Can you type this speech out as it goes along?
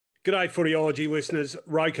G'day Footyology listeners,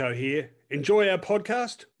 Roko here. Enjoy our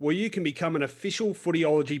podcast? Well, you can become an official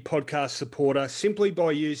Footyology podcast supporter simply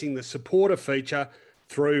by using the supporter feature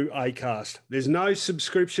through Acast. There's no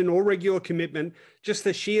subscription or regular commitment, just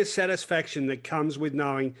the sheer satisfaction that comes with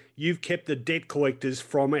knowing you've kept the debt collectors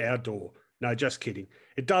from our door. No, just kidding.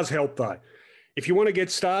 It does help though. If you want to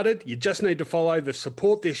get started, you just need to follow the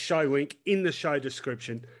support this show link in the show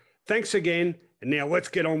description. Thanks again, and now let's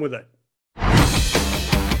get on with it.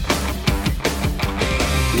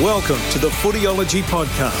 Welcome to the Footyology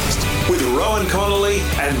Podcast with Rowan Connolly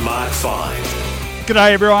and Mark Fine.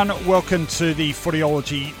 G'day everyone, welcome to the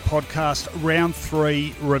Footyology Podcast Round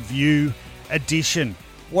 3 Review Edition.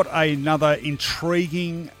 What another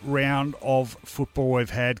intriguing round of football we've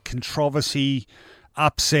had. Controversy,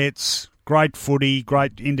 upsets, great footy,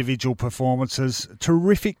 great individual performances.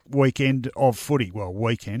 Terrific weekend of footy. Well,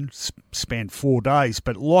 weekend, spanned 4 days,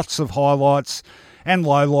 but lots of highlights and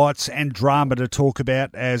lowlights and drama to talk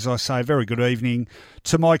about. As I say, very good evening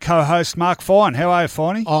to my co-host Mark Fine. How are you,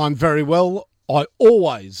 Finey? I'm very well. I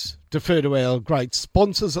always defer to our great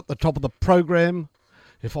sponsors at the top of the program.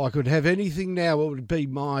 If I could have anything now, it would be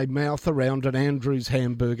my mouth around an Andrew's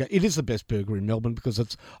hamburger. It is the best burger in Melbourne because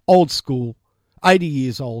it's old school, 80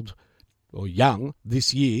 years old, or young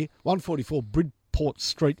this year, 144 Bridport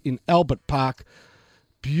Street in Albert Park.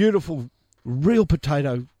 Beautiful, real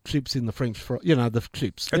potato chips in the French fry. You know, the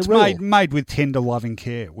chips. It's made with tender loving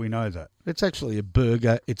care. We know that. It's actually a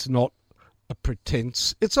burger. It's not a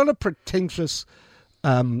pretense. It's not a pretentious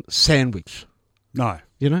sandwich. No.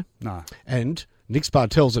 You know? No. And Nick's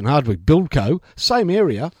Bartels and Hardwick Build Co., same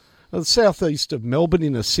area, the southeast of Melbourne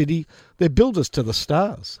in a city, they're builders to the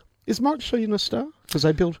stars. Is Mike Sheehan a star? Because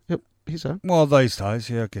they build his own. Well, these days,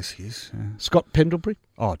 yeah, I guess he is. Yeah. Scott Pendlebury?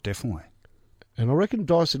 Oh, definitely. And I reckon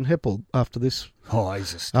Dyson Heppel, after this,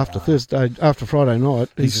 he's a star. After Friday night,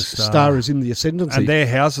 his star is in the ascendancy. And their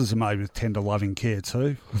houses are made with tender loving care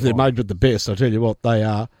too. They're made with the best. I tell you what, they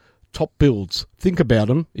are top builds. Think about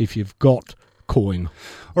them if you've got coin.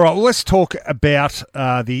 All right, well, let's talk about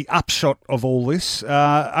the upshot of all this.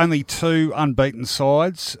 Only 2 unbeaten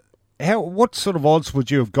sides. What sort of odds would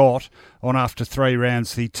you have got on, after 3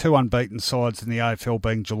 rounds, the 2 unbeaten sides in the AFL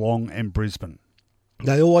being Geelong and Brisbane?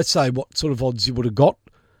 They always say what sort of odds you would have got.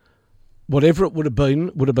 Whatever it would have been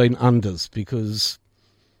unders, because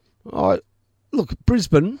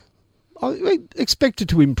Brisbane, I expected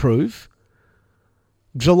to improve.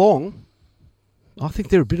 Geelong, I think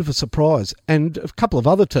they're a bit of a surprise. And a couple of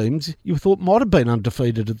other teams you thought might have been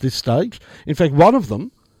undefeated at this stage. In fact, one of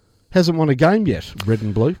them hasn't won a game yet, red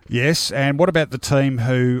and blue. Yes, and what about the team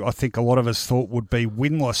who I think a lot of us thought would be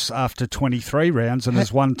winless after 23 rounds and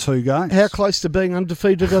has won 2 games? How close to being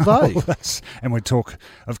undefeated are they? And we talk,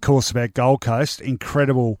 of course, about Gold Coast.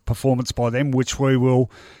 Incredible performance by them, which we will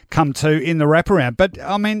come to in the wraparound. But,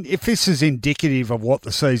 I mean, if this is indicative of what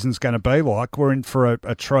the season's going to be like, we're in for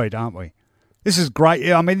a treat, aren't we? This is great.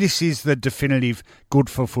 I mean, this is the definitive good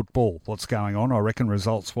for football, what's going on, I reckon,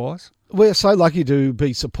 results-wise. We're so lucky to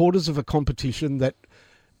be supporters of a competition that,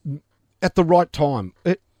 at the right time,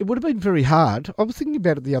 it would have been very hard. I was thinking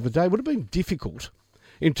about it the other day. It would have been difficult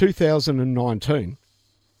in 2019,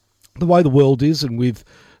 the way the world is, and with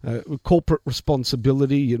corporate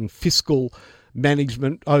responsibility and fiscal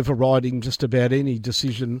management overriding just about any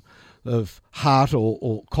decision of heart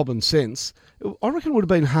or common sense. I reckon it would have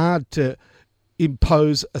been hard to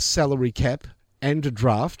impose a salary cap and a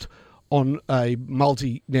draft on a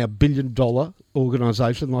multi-billion-dollar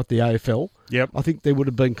organisation like the AFL. Yep. I think there would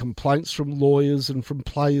have been complaints from lawyers and from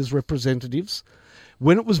players' representatives.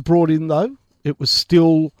 When it was brought in, though, it was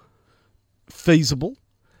still feasible.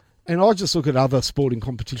 And I just look at other sporting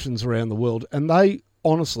competitions around the world, and they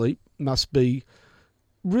honestly must be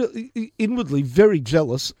really inwardly very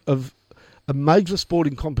jealous of a major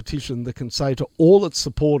sporting competition that can say to all its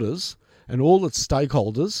supporters and all its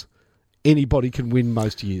stakeholders, anybody can win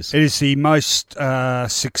most years. It is the most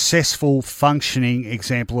successful functioning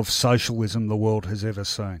example of socialism the world has ever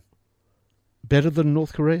seen. Better than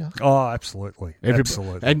North Korea? Oh, absolutely.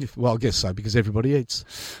 Absolutely. And, well, I guess so, because everybody eats.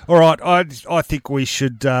 All right, I think we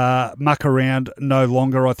should muck around no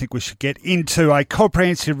longer. I think we should get into a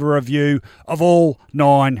comprehensive review of all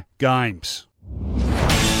 9 games.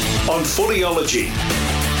 On Footyology,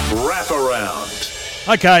 wrap around.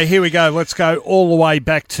 Okay, here we go. Let's go all the way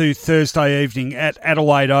back to Thursday evening at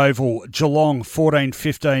Adelaide Oval. Geelong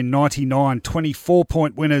 14-15-99,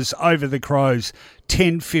 24-point winners over the Crows,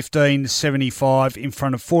 10-15-75 in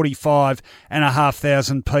front of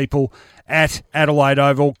 45,500 people. at Adelaide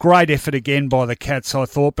Oval. Great effort again by the Cats, I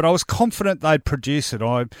thought, but I was confident they'd produce it.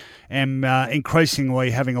 I am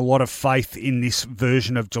increasingly having a lot of faith in this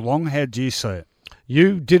version of Geelong. How do you see it?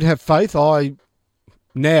 You did have faith. I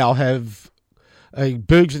now have a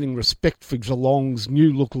burgeoning respect for Geelong's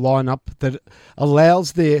new look lineup that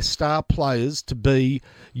allows their star players to be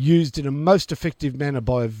used in a most effective manner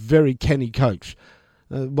by a very canny coach.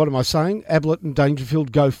 What am I saying? Ablett and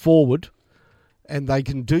Dangerfield go forward, and they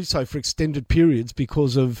can do so for extended periods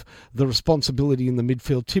because of the responsibility in the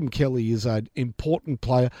midfield. Tim Kelly is an important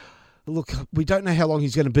player. Look, we don't know how long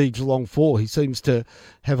he's going to be Geelong for. He seems to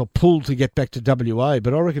have a pull to get back to WA,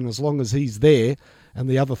 but I reckon as long as he's there and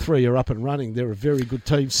the other three are up and running, they're a very good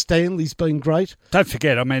team. Stanley's been great. Don't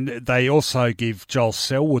forget, I mean, they also give Joel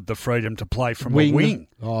Selwood the freedom to play from a wing.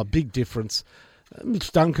 Oh, big difference.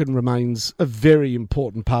 Mitch Duncan remains a very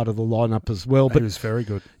important part of the lineup as well. But he was very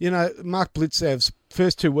good. You know, Mark Blitzav's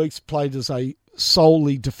first 2 weeks played as a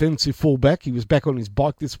solely defensive fullback. He was back on his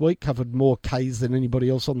bike this week, covered more Ks than anybody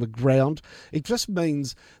else on the ground. It just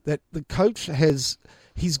means that the coach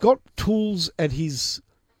he's got tools at his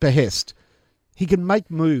behest. He can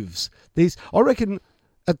make moves. I reckon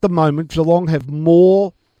at the moment Geelong have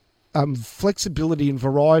more flexibility and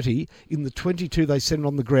variety in the 22 they send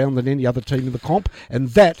on the ground than any other team in the comp, and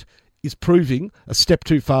that is proving a step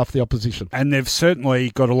too far for the opposition. And they've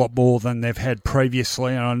certainly got a lot more than they've had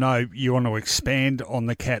previously, and I know you want to expand on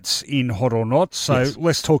the Cats in Hot or Not, so yes.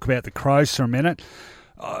 Let's talk about the Crows for a minute.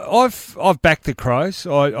 I've backed the Crows.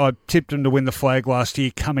 I tipped them to win the flag last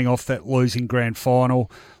year, coming off that losing grand final.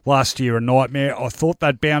 Last year a nightmare. I thought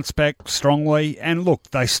they'd bounce back strongly, and look,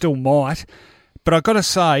 they still might. But I've got to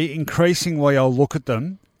say, increasingly I look at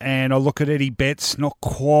them, and I look at Eddie Betts, not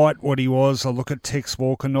quite what he was. I look at Tex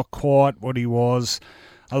Walker, not quite what he was.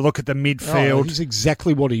 I look at the midfield. Oh, he's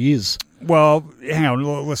exactly what he is. Well, hang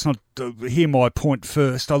on, let's not hear my point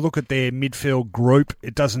first. I look at their midfield group.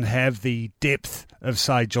 It doesn't have the depth of,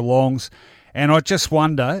 say, Geelong's. And I just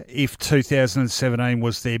wonder if 2017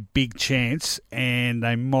 was their big chance and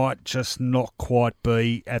they might just not quite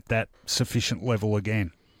be at that sufficient level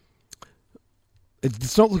again.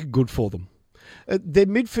 It's not looking good for them. Their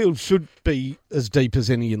midfield should be as deep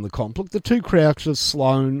as any in the comp. Look, the two Crouchers,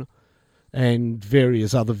 Sloan and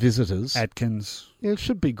various other visitors. Atkins. Yeah, it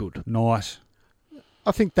should be good. Nice.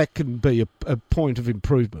 I think that can be a point of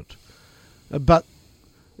improvement. But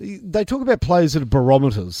they talk about players that are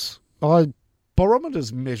barometers.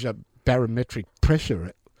 Barometers measure barometric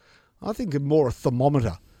pressure. I think it's more a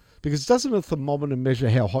thermometer. Because doesn't a thermometer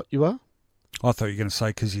measure how hot you are? I thought you were going to say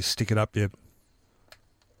because you stick it up your...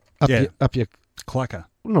 Up your clacker.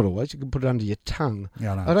 Well, not always. You can put it under your tongue.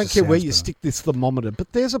 Yeah, I don't care where you stick this thermometer,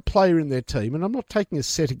 but there's a player in their team, and I'm not taking a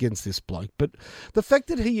set against this bloke, but the fact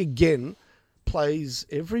that he again plays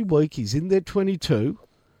every week, he's in their 22,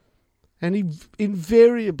 and he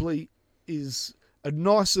invariably is a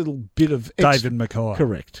nice little bit of extra... David Mackay.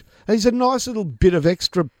 Correct. He's a nice little bit of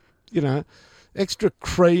extra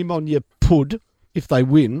cream on your pud if they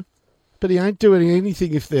win, but he ain't doing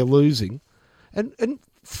anything if they're losing. And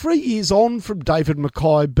 3 years on from David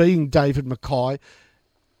Mackay being David Mackay,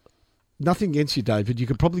 nothing against you, David. You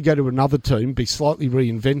could probably go to another team, be slightly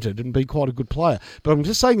reinvented and be quite a good player. But I'm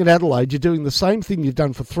just saying at Adelaide, you're doing the same thing you've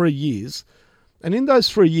done for 3 years. And in those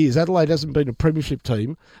 3 years, Adelaide hasn't been a premiership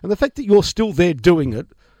team. And the fact that you're still there doing it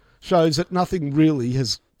shows that nothing really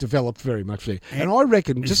has developed very much there. And I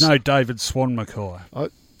reckon... There's no David Swan Mackay.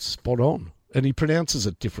 Spot on. And he pronounces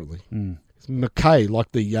it differently. Mm. McKay,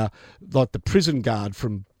 like the prison guard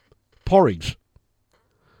from Porridge.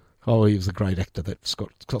 Oh, he was a great actor, that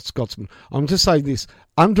Scotsman. I'm just saying this,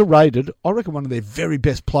 underrated. I reckon one of their very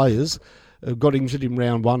best players got injured in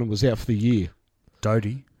round one and was out for the year.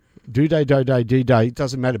 Doty. D-Day,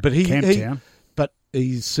 doesn't matter. But but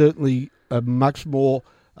he's certainly a much more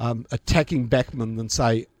attacking backman than,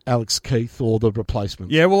 say, Alex Keith or the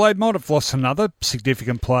replacement. Yeah, well, they might have lost another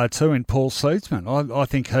significant player too in Paul Seedsman. I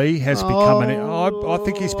think he has become I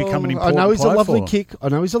think he's become an important player. I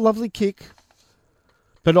know he's a lovely kick.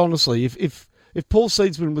 But honestly, if Paul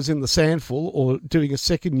Seedsman was in the Sandful or doing a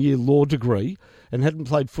second-year law degree and hadn't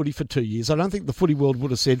played footy for 2 years, I don't think the footy world would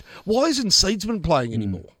have said, why isn't Seedsman playing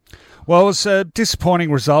anymore? Well, it was a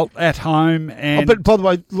disappointing result at home. But by the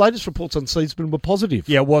way, latest reports on Seedsman were positive.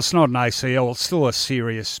 Yeah, well, it's not an ACL. It's still a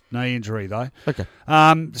serious knee injury, though. Okay.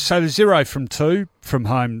 So the 0 from 2 from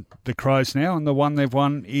home, the Crows now, and the one they've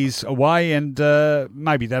won is away, and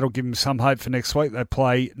maybe that'll give them some hope for next week. They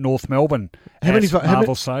play North Melbourne at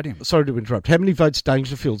Marvel Stadium. Sorry to interrupt. How many votes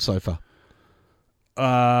Dangerfield so far?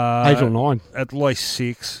 8 or 9? At least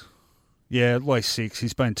 6. Yeah, at least 6.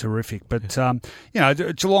 He's been terrific. But,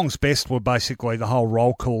 Geelong's best were basically the whole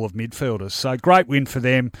roll call of midfielders. So great win for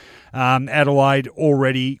them. Adelaide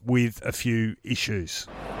already with a few issues.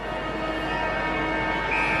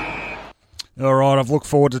 All right, I've looked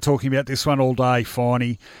forward to talking about this one all day,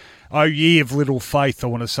 Finey. Oh, ye of little faith, I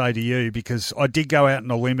want to say to you, because I did go out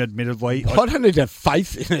on a limb, admittedly. I don't need to have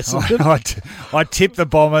faith in Essendon. I tipped the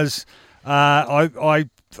Bombers. I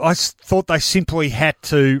thought they simply had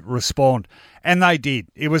to respond, and they did.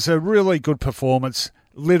 It was a really good performance.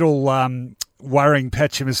 Little worrying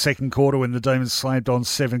patch in the second quarter when the Demons slammed on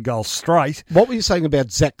 7 goals straight. What were you saying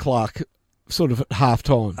about Zach Clark sort of at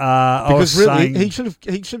half-time? Because really, he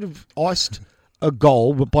should have iced a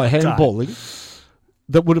goal by handballing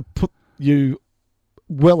that would have put you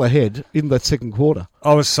well ahead in that second quarter.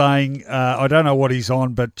 I was saying, I don't know what he's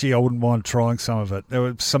on, but gee, I wouldn't mind trying some of it. There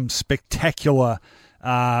were some spectacular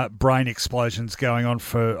brain explosions going on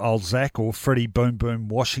for old Zach, or Freddie Boom Boom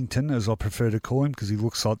Washington, as I prefer to call him, because he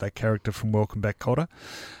looks like that character from Welcome Back, Kotter.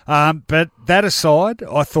 But that aside,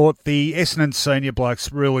 I thought the Essendon senior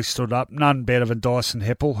blokes really stood up. None better than Dyson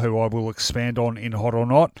Heppel, who I will expand on in Hot or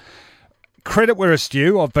Not. Credit where it's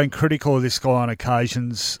due. I've been critical of this guy on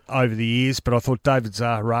occasions over the years, but I thought David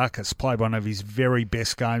Zaharakis played one of his very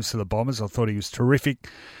best games for the Bombers. I thought he was terrific.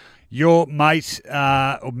 Your mate,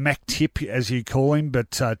 or Mac Tip, as you call him,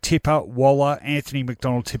 but Tipper, Waller, Anthony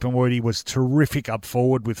McDonald-Tipungwuti was terrific up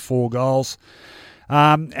forward with 4 goals.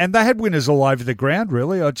 And they had winners all over the ground,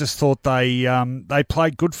 really. I just thought they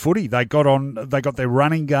played good footy. They got their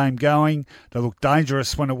running game going. They looked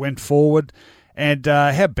dangerous when it went forward. And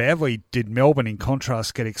how badly did Melbourne, in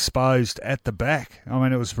contrast, get exposed at the back? I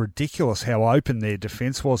mean, it was ridiculous how open their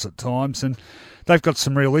defence was at times, and they've got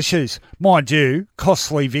some real issues. Mind you,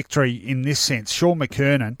 costly victory in this sense. Sean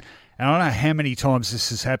McKernan, and I don't know how many times this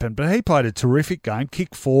has happened, but he played a terrific game.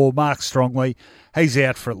 Kick 4, marked strongly. He's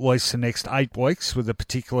out for at least the next 8 weeks with a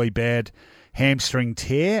particularly bad hamstring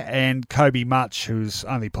tear. And Kobe Much, who's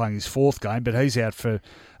only playing his 4th game, but he's out for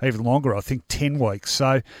even longer, I think 10 weeks.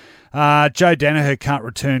 So Joe Danaher can't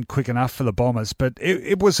return quick enough for the Bombers, but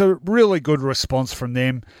it was a really good response from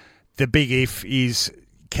them. The big if is,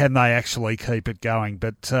 can they actually keep it going?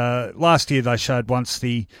 But last year they showed once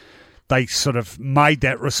they sort of made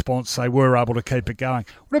that response, they were able to keep it going.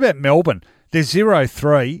 What about Melbourne? They're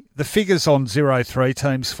 0-3. The figures on 0-3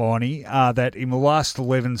 teams, Finey, are that in the last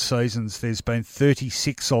 11 seasons there's been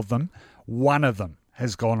 36 of them. One of them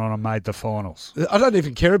has gone on and made the finals. I don't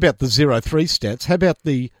even care about the 0-3 stats. How about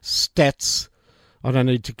the stats? I don't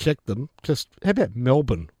need to check them. Just how about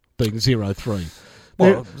Melbourne being 0-3?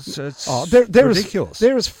 Well, they're ridiculous.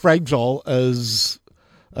 They're as fragile as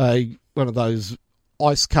one of those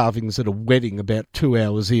ice carvings at a wedding about 2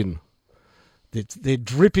 hours in. They're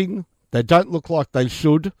dripping. They don't look like they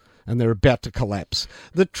should, and they're about to collapse.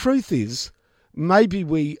 The truth is, maybe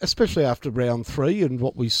we, especially after round 3 and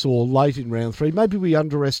what we saw late in round 3, maybe we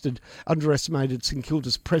underestimated St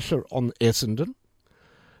Kilda's pressure on Essendon.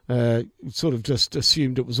 Sort of just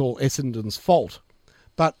assumed it was all Essendon's fault.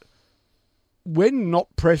 But when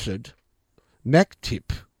not pressured, Mac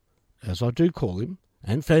Tip, as I do call him,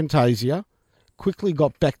 and Fantasia quickly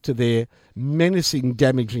got back to their menacing,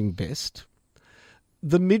 damaging best.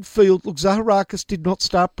 The midfield, look, Zaharakis did not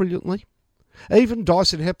start brilliantly. Even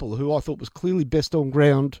Dyson Heppel, who I thought was clearly best on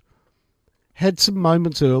ground, had some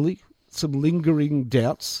moments early, some lingering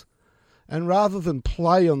doubts. And rather than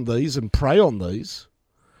play on these and prey on these,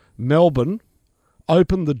 Melbourne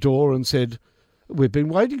opened the door and said, we've been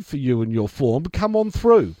waiting for you and your form, come on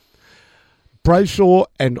through. Brayshaw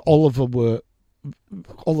and Oliver's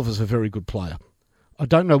a very good player. I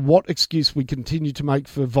don't know what excuse we continue to make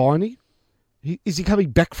for Viney. Is he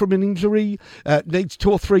coming back from an injury? Needs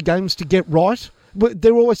 2 or 3 games to get right?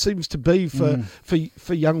 There always seems to be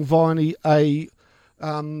for young Viney he's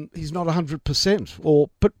not 100%.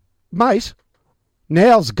 But mate,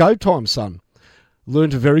 now's go time, son.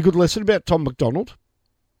 Learned a very good lesson about Tom McDonald.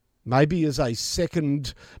 Maybe as a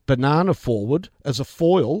second banana forward, as a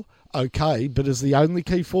foil, okay, but as the only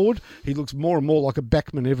key forward, he looks more and more like a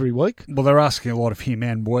backman every week. Well, they're asking a lot of him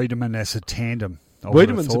and Wiedemann as a tandem.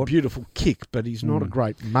 Wiedemann's a beautiful kick, but he's not a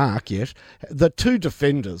great mark yet. The 2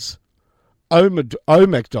 defenders,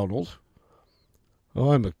 McDonald.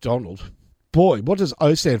 Boy, what does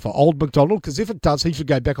O stand for? Old McDonald? Because if it does, he should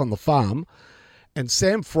go back on the farm. And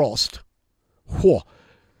Sam Frost. Whoa.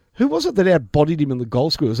 Who was it that outbodied him in the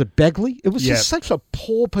goal scorer? Was it Bagley? It was just such a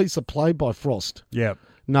poor piece of play by Frost. Yeah.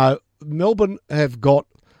 No, Melbourne have got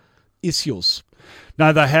issues.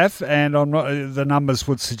 No, they have, and the numbers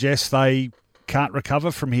would suggest they can't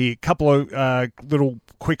recover from here. A couple of little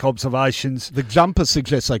quick observations. The jumper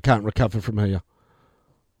suggests they can't recover from here.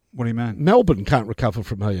 What do you mean? Melbourne can't recover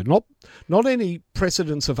from here. Not any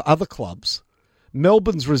precedents of other clubs.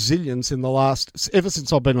 Melbourne's resilience in the ever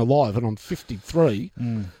since I've been alive, and I'm 53,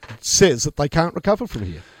 says that they can't recover from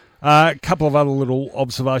here. A couple of other little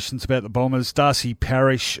observations about the Bombers. Darcy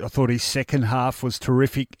Parish, I thought his second half was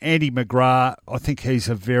terrific. Andy McGrath, I think he's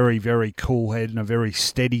a very, very cool head and a very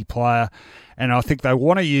steady player. And I think they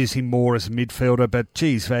want to use him more as a midfielder, but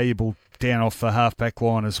he's valuable down off the half-back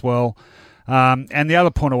line as well. And the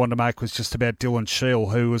other point I wanted to make was just about Dylan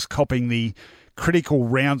Shield, who was copping the critical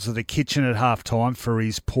rounds of the kitchen at half-time for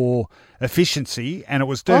his poor efficiency, and it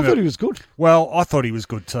was Dermot. I thought he was good. Well, I thought he was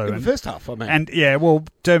good too. In the first half, I mean. And,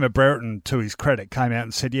 Dermot Brereton, to his credit, came out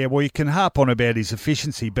and said, you can harp on about his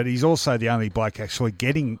efficiency, but he's also the only bloke actually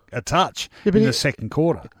getting a touch in the second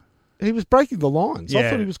quarter. He was breaking the lines. I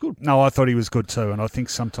thought he was good. No, I thought he was good too, and I think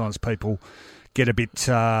sometimes people get a bit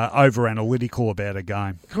over-analytical about a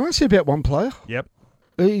game. Can I ask you about one player? Yep.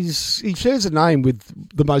 He shares a name with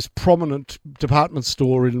the most prominent department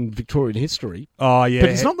store in Victorian history. Oh, yeah.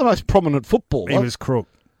 But he's not the most prominent footballer. He was crook.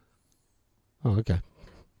 Oh, okay.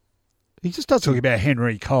 He just doesn't... Talking about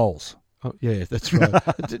Henry Coles. Oh, yeah, that's right.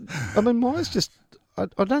 I mean, Myers just...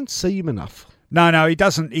 I don't see him enough. No, he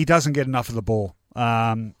doesn't get enough of the ball.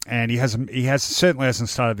 And he certainly hasn't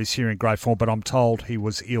started this year in great form, but I'm told he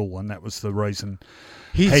was ill, and that was the reason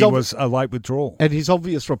he was a late withdrawal. And his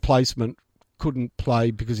obvious replacement couldn't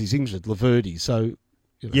play because he's injured, Laverty. So,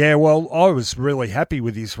 Yeah, well, I was really happy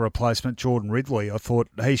with his replacement, Jordan Ridley. I thought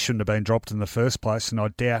he shouldn't have been dropped in the first place, and I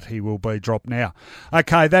doubt he will be dropped now.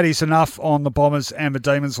 Okay, that is enough on the Bombers and the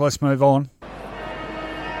Demons. Let's move on.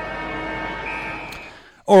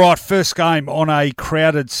 All right, first game on a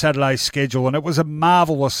crowded Saturday schedule, and it was a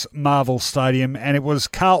marvellous Marvel Stadium, and it was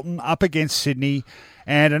Carlton up against Sydney,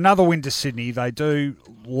 and another win to Sydney. They do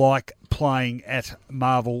like playing at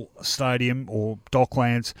Marvel Stadium or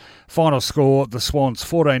Docklands. Final score, the Swans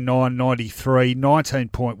 14-9-93,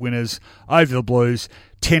 19-point winners over the Blues,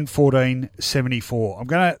 10-14-74. I'm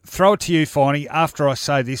going to throw it to you, Finey, after I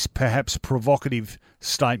say this perhaps provocative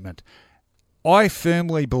statement. I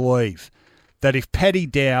firmly believe that if Paddy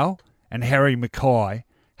Dow and Harry Mackay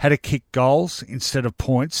had to kick goals instead of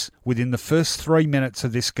points within the first 3 minutes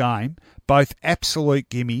of this game, both absolute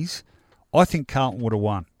gimmies, I think Carlton would have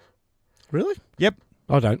won. Really? Yep.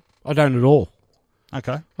 I don't at all.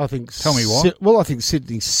 Okay. I think. Tell me why. I think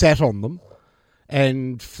Sydney sat on them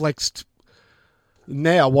and flexed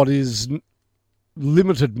now what is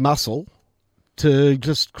limited muscle to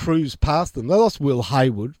just cruise past them. They lost Will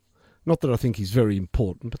Hayward. Not that I think he's very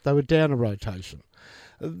important, but they were down a rotation.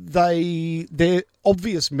 Their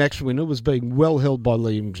obvious match winner was being well held by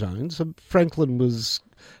Liam Jones, and Franklin was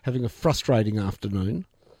having a frustrating afternoon.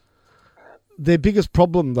 Their biggest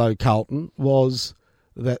problem, though, Carlton, was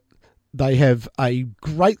that they have a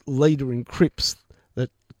great leader in Cripps that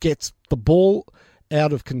gets the ball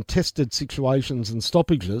out of contested situations and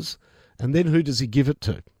stoppages, and then who does he give it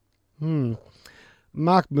to?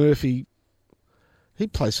 Mark Murphy... He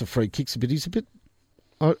plays for free kicks a bit. He's a bit.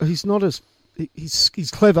 He's not as. He's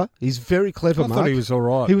clever. He's very clever. I thought he was all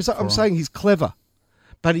right. I'm saying he's clever,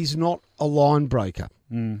 but he's not a line breaker.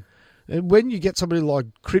 And when you get somebody like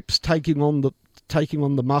Cripps taking on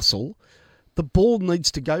the muscle, the ball needs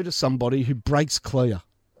to go to somebody who breaks clear.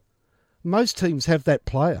 Most teams have that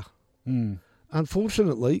player.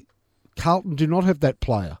 Unfortunately, Carlton do not have that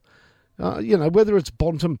player. Whether it's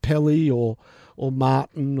Bontempelli or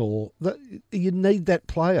Martin you need that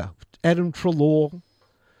player. Adam Treloar,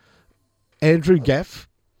 Andrew Gaff.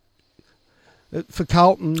 For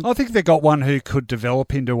Carlton... I think they got one who could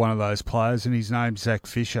develop into one of those players, and his name's Zach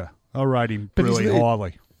Fisher. I rate him really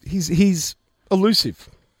highly. He's elusive.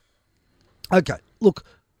 Okay, look,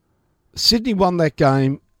 Sydney won that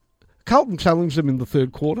game. Carlton challenged them in the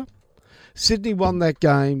third quarter. Sydney won that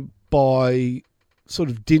game by sort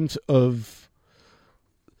of dint of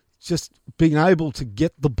just being able to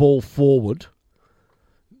get the ball forward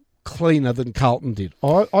cleaner than Carlton did.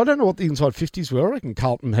 I don't know what the inside 50s were. I reckon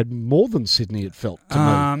Carlton had more than Sydney, it felt to me.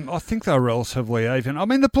 I think they were relatively even. I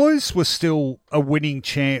mean, the Blues were still a winning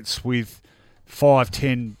chance with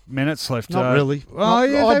 5-10 minutes left. Not really.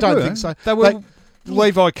 I don't think so.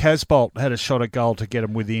 Levi Casbolt had a shot at goal to get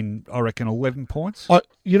them within, I reckon, 11 points.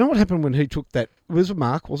 You know what happened when he took that? It was a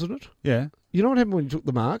mark, wasn't it? Yeah. You know what happened when he took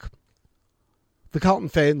the mark? The Carlton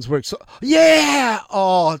fans were excited. Yeah!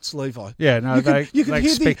 Oh, it's Levi. Yeah, no, they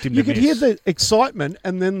expect him to miss. You could hear the excitement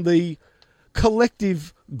and then the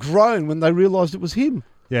collective groan when they realised it was him.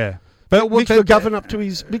 Yeah. But Mitch McGovern up to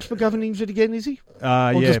his... Mitch McGovern injured again, is he?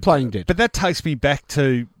 Or just playing dead? But that takes me back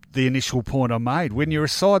to the initial point I made. When you're a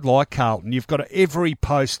side like Carlton, you've got every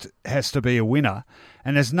post has to be a winner,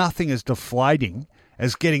 and there's nothing as deflating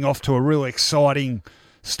as getting off to a really exciting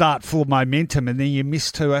start full of momentum, and then you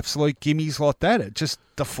miss two absolute gimmies like that. It just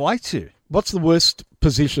deflates you. What's the worst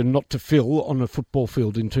position not to fill on a football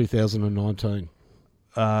field in 2019?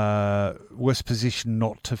 Worst position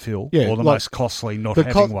not to fill, Yeah, or the like most costly not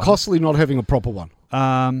having one? Costly not having a proper one.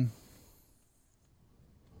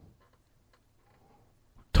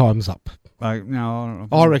 Time's up. No,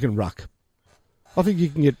 I reckon ruck. I think you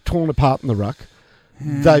can get torn apart in the ruck.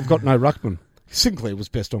 Yeah. They've got no ruckman. Sinclair was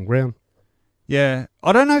best on ground. Yeah.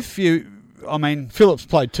 I don't know if you... I mean... Phillips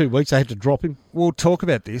played 2 weeks. They had to drop him. We'll talk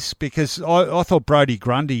about this because I thought Brodie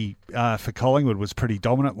Grundy for Collingwood was pretty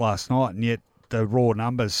dominant last night, and yet the raw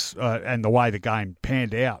numbers and the way the game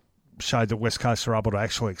panned out showed that West Coast are able to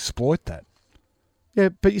actually exploit that. Yeah,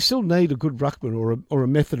 but you still need a good ruckman or a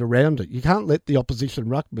method around it. You can't let the opposition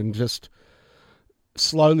ruckman just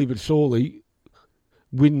slowly but surely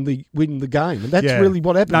win the game. And that's really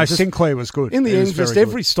what happened. No, Sinclair was good. In the end, just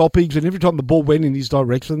every stoppage and every time the ball went in his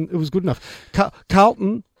direction, it was good enough.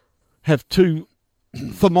 Carlton have 2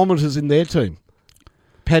 thermometers in their team,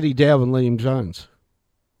 Paddy Dow and Liam Jones.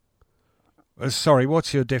 Sorry,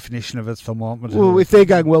 what's your definition of a thermometer? Well, if they're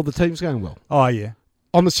going well, the team's going well. Oh, yeah.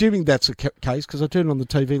 I'm assuming that's the case because I turned on the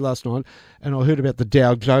TV last night and I heard about the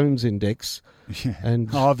Dow Jones Index. Yeah.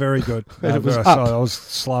 And very good. And it was up. I was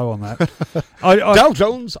slow on that. Dow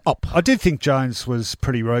Jones up. I did think Jones was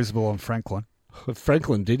pretty reasonable on Franklin.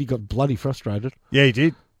 Franklin did. He got bloody frustrated. Yeah, he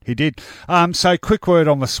did. He did. So, quick word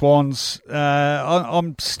on the Swans.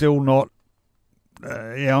 I'm still not...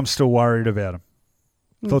 I'm still worried about them.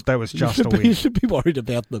 Thought that was just a win. You should be worried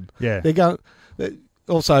about them. Yeah. They're going...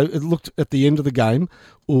 Also, it looked at the end of the game,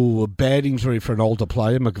 a bad injury for an older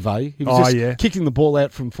player, McVeigh. He was kicking the ball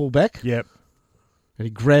out from full-back. Yep. And he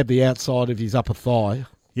grabbed the outside of his upper thigh.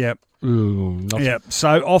 Yep.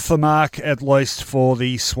 So off the mark, at least for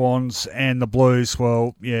the Swans and the Blues.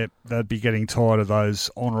 Well, yeah, they'd be getting tired of those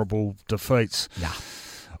honourable defeats. Yeah.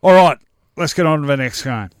 All right, let's get on to the next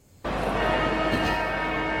game.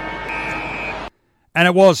 And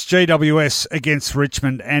it was GWS against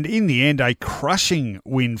Richmond, and in the end, a crushing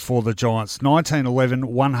win for the Giants. 19-11,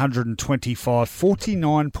 125,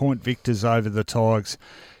 49-point victors over the Tigers.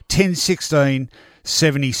 10-16,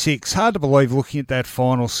 76. Hard to believe looking at that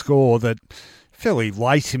final score that fairly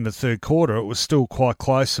late in the third quarter, it was still quite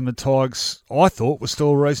close, and the Tigers, I thought, was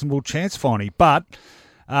still a reasonable chance finally. But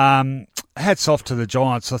hats off to the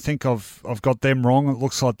Giants. I think I've got them wrong. It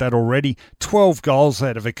looks like that already. 12 goals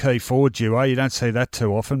out of a key forward duo. You don't see that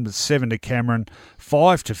too often, but 7 to Cameron,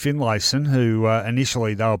 5 to Finlayson, who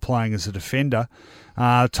initially they were playing as a defender.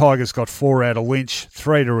 Tigers got 4 out of Lynch,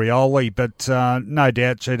 3 to Rioli, but no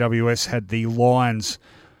doubt GWS had the Lions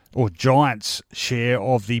or Giants share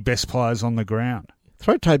of the best players on the ground.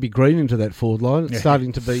 Throw Toby Green into that forward line. It's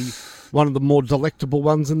starting to be one of the more delectable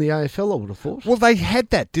ones in the AFL, I would have thought. Well, they had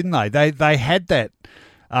that, didn't they? They had that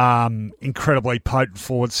incredibly potent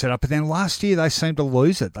forward setup, but then last year they seemed to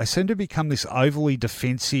lose it. They seemed to become this overly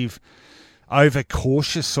defensive,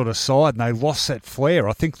 overcautious sort of side, and they lost that flair.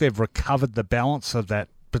 I think they've recovered the balance of that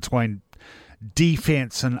between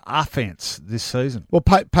defence and offence this season. Well,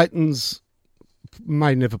 Payton's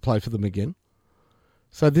may never play for them again.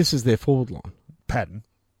 So this is their forward line. Patton.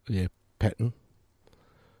 Yeah, Patton.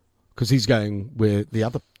 Because he's going where the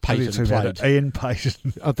other Payton played. Ian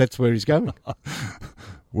Payton. Oh, that's where he's going.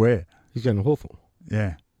 Where? He's going to Hawthorn.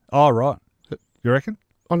 Yeah. Oh, right. You reckon?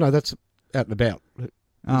 Oh, no, that's out and about.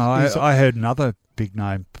 Oh, I heard another big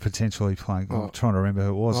name potentially playing. I'm trying to remember who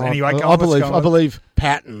it was. Anyway, I believe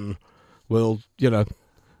Patton will,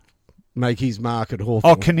 make his mark at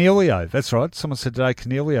Hawthorn. Oh, Cornelio. That's right. Someone said today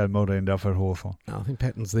Cornelio might end up at Hawthorn. No, I think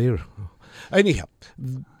Patton's there. Anyhow,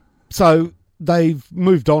 so they've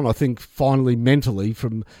moved on, I think, finally mentally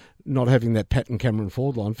from not having that Patton Cameron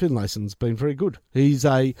forward line. Finlayson's been very good. He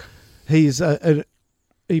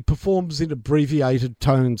performs in abbreviated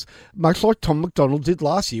tones, much like Tom McDonald did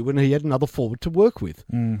last year when he had another forward to work with.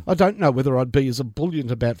 I don't know whether I'd be as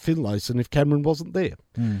ebullient about Finlayson if Cameron wasn't there.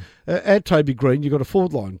 Add Toby Green, you've got a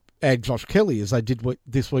forward line. Add Josh Kelly, as they did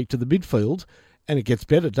this week, to the midfield, and it gets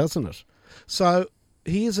better, doesn't it? So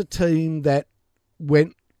here's a team that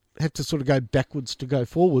had to sort of go backwards to go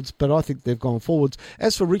forwards, but I think they've gone forwards.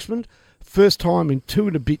 As for Richmond, first time in 2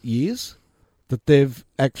 and a bit years that they've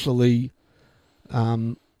actually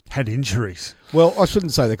had injuries. Well, I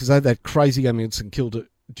shouldn't say that because they had that crazy game against St Kilda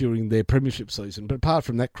during their premiership season, but apart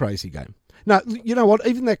from that crazy game, No, you know what?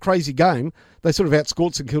 Even that crazy game, they sort of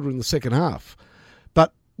outscored St Kilda in the second half.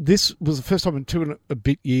 But this was the first time in 2 and a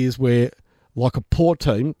bit years where, like a poor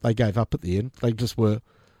team, they gave up at the end. They just were...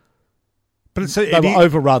 But they were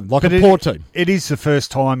overrun, like a poor team. It is the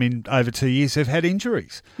first time in over 2 years they've had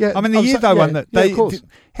injuries. Yeah, I mean, the year they won the... of course.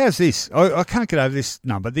 How's this? I can't get over this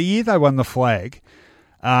number. The year they won the flag,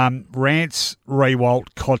 Rance, Rewalt,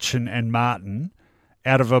 Cochin and Martin,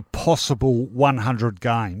 out of a possible 100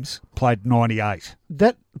 games, played 98.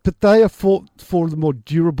 But they are four of the more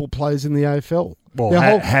durable players in the AFL.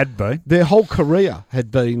 Well, had been. Their whole career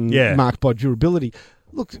had been Yeah. marked by durability.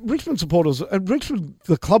 Look, Richmond supporters, Richmond,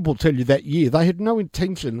 the club will tell you that year, they had no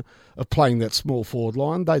intention of playing that small forward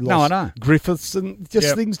line. They lost I know. Griffiths and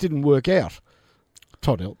just things didn't work out.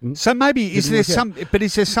 Todd Elton. So maybe, is there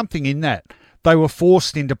something in that? They were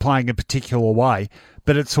forced into playing a particular way,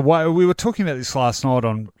 but it's a way, we were talking about this last night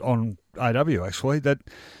on AW actually, that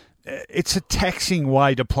it's a taxing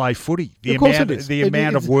way to play footy. The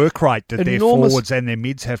amount of work rate that their forwards and their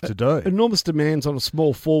mids have to do. Enormous demands on a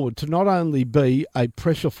small forward to not only be a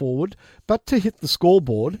pressure forward, but to hit the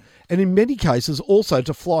scoreboard, and in many cases also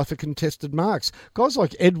to fly for contested marks. Guys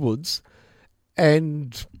like Edwards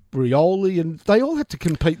and Rioli, and they all have to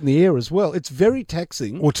compete in the air as well. It's very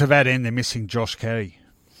taxing. Well, to that end, they're missing Josh Caddy.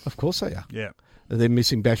 Of course they are. Yeah. They're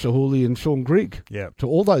missing Basher Hooley and Sean Grigg. Yeah. To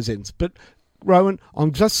all those ends. But Rowan,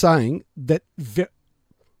 I'm just saying that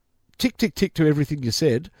tick, tick, tick to everything you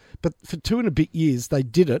said, but for 2 and a bit years, they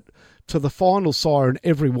did it to the final siren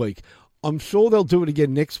every week. I'm sure they'll do it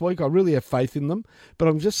again next week. I really have faith in them. But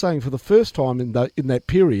I'm just saying for the first time in that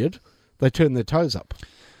period, they turned their toes up.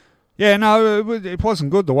 Yeah, no, it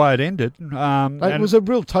wasn't good the way it ended. It was a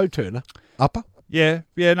real toe turner. Upper. Yeah,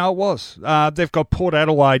 no, it was. They've got Port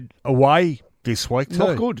Adelaide away this week too.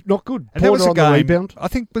 Not good. And that was a on the game, rebound. I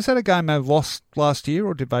think, was that a game they lost last year,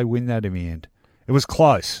 or did they win that in the end? It was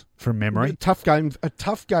close from memory. A tough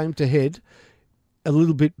game to head. A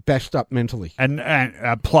little bit bashed up mentally. And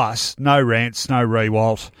plus, no Rance, no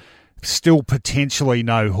Rewalt, still potentially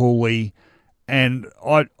no Hooley, and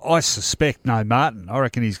I suspect no Martin. I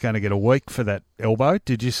reckon he's going to get a week for that elbow.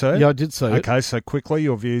 Did you see it? Yeah, I did see it. Okay, so quickly,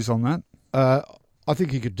 your views on that? I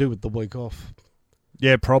think he could do with the week off.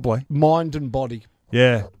 Yeah, probably. Mind and body.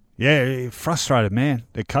 Yeah, frustrated man.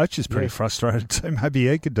 The coach is pretty frustrated too. Maybe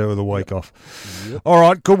he could do with a week off. Yep. All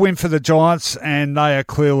right, good win for the Giants, and they are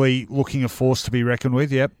clearly looking a force to be reckoned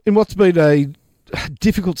with, yep. In what's been a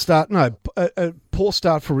difficult start, a poor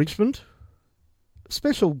start for Richmond,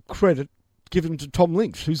 special credit given to Tom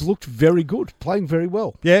Lynch, who's looked very good, playing very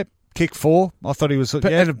well. Yeah. Kick 4. I thought he was...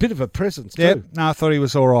 But had a bit of a presence too. Yeah, no, I thought he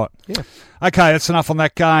was all right. Yeah. Okay, that's enough on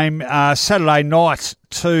that game. Saturday night,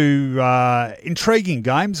 2 intriguing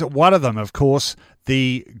games. One of them, of course,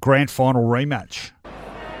 the grand final rematch.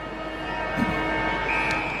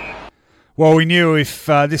 Well, we knew if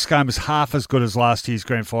this game was half as good as last year's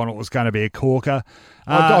grand final, it was going to be a corker.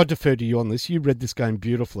 I defer to you on this. You read this game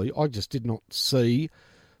beautifully. I just did not see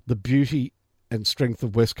the beauty and strength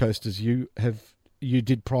of West Coast as you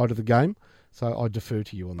did prior to the game, so I defer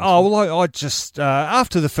to you on this. Oh, well, I just,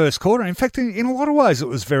 after the first quarter, in fact, in a lot of ways it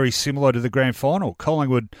was very similar to the grand final.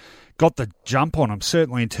 Collingwood got the jump on them,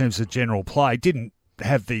 certainly in terms of general play. Didn't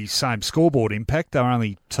have the same scoreboard impact. They were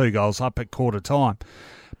only 2 goals up at quarter time.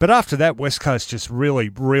 But after that, West Coast just really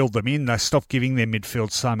reeled them in. They stopped giving their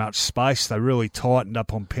midfield so much space. They really tightened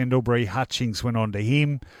up on Pendlebury. Hutchings went on to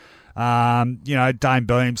him. Dane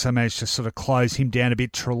Beams, they managed to sort of close him down a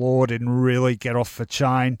bit. Treloar didn't really get off the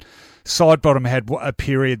chain. Sidebottom had a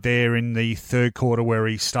period there in the third quarter where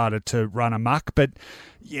he started to run amok. But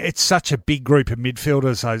yeah, it's such a big group of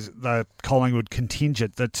midfielders, the Collingwood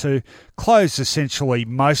contingent, that to close essentially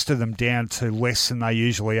most of them down to less than they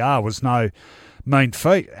usually are was no mean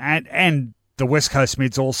feat. And the West Coast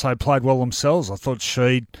mids also played well themselves. I thought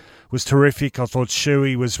Sheed was terrific. I thought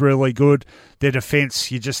Shuey was really good. Their defence,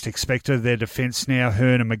 you just expected their defence now.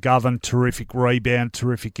 Hearn and McGovern, terrific rebound,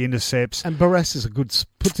 terrific intercepts. And Barras is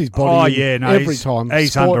puts his body in every time.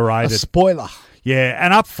 He's underrated. A spoiler. Yeah,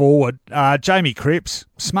 and up forward, Jamie Cripps,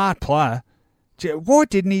 smart player. Why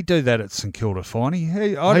didn't he do that at St Kilda, Finey?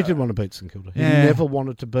 He didn't want to beat St Kilda. He never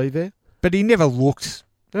wanted to be there. But he never looked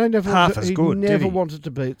half as good, He never wanted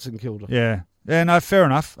to beat St Kilda. Yeah, no, fair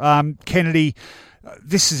enough. Kennedy...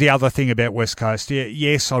 This is the other thing about West Coast. Yeah,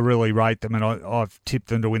 yes, I really rate them, and I've tipped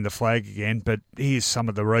them to win the flag again, but here's some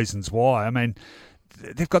of the reasons why. I mean,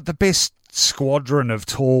 they've got the best squadron of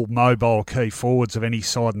tall, mobile key forwards of any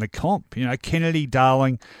side in the comp. You know, Kennedy,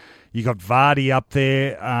 Darling, You got Vardy up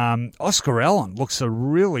there. Oscar Allen looks a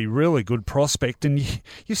really, really good prospect. And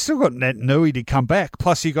you've still got Nat Nui to come back.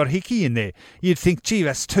 Plus, you got Hickey in there. You'd think, gee,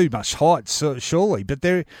 that's too much height, surely. But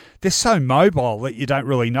they're so mobile that you don't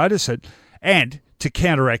really notice it. And to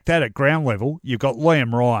counteract that at ground level, you've got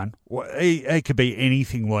Liam Ryan. He could be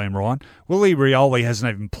anything, Liam Ryan. Willie Rioli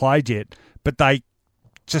hasn't even played yet. But they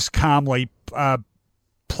just calmly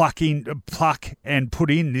pluck and put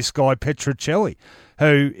in this guy Petrocelli,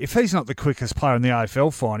 who, if he's not the quickest player in the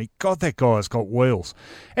AFL final, God, that guy's got wheels.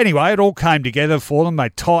 Anyway, it all came together for them. They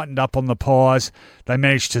tightened up on the Pies. They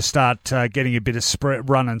managed to start getting a bit of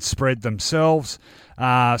run and spread themselves.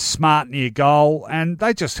 Smart near goal, and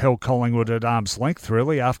they just held Collingwood at arm's length,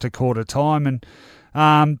 really, after quarter time,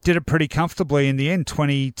 and did it pretty comfortably in the end.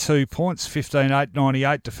 22 points,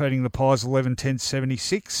 15-8-98, defeating the Pies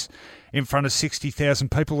 11-10-76 in front of 60,000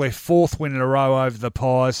 people. Their fourth win in a row over the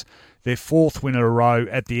Pies, their fourth win in a row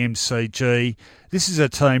at the MCG. This is a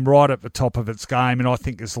team right at the top of its game, and I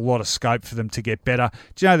think there's a lot of scope for them to get better.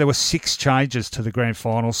 Do you know there were 6 changes to the grand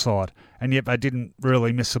final side, and yet they didn't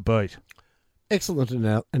really miss a beat? Excellent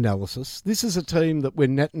analysis. This is a team that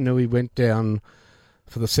when Nat Nui went down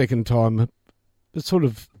for the second time,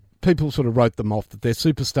 people sort of wrote them off, that their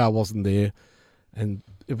superstar wasn't there, and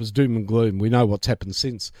it was doom and gloom. We know what's happened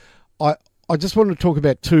since. I just want to talk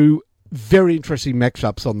about 2 very interesting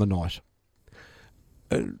matchups on the night.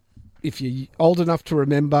 If you're old enough to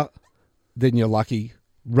remember, then you're lucky.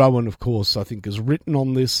 Rowan, of course, I think has written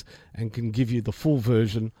on this and can give you the full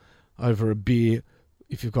version over a beer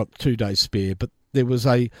if you've got 2 days spare. But there was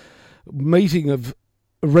a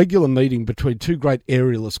regular meeting between 2 great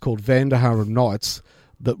aerialists called Vanderhaar and Knights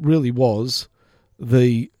that really was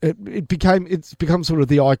it's become sort of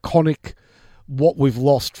the iconic what we've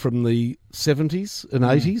lost from the 70s and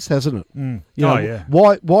 80s, hasn't it? Mm. You know, yeah.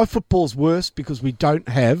 Why football's worse? Because we don't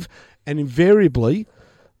have, and invariably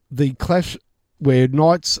the clash where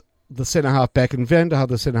Knights, the centre-half back, and Vanderhaar,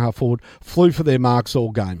 the centre-half forward, flew for their marks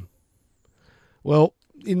all game. Well,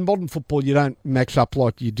 in modern football, you don't match up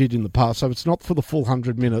like you did in the past, so it's not for the full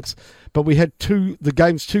 100 minutes. But we had the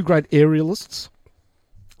game's 2 great aerialists,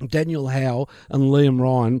 Daniel Howe and Liam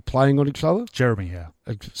Ryan, playing on each other. Jeremy Howe.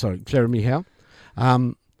 Jeremy Howe.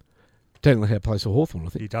 Daniel Howe plays for Hawthorn, I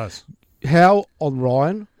think. He does. Howe on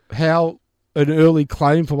Ryan. Howe, an early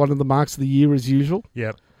claim for one of the marks of the year as usual.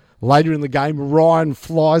 Yep. Later in the game, Ryan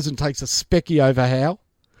flies and takes a specky over Howe.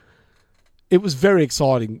 It was very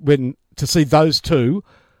exciting to see those 2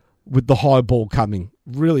 with the high ball coming.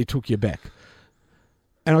 Really took you back.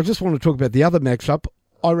 And I just want to talk about the other matchup.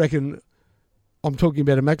 I reckon I'm talking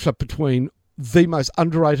about a matchup between the most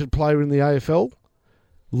underrated player in the AFL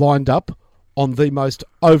lined up on the most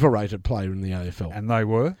overrated player in the AFL. And they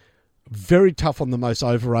were? Very tough on the most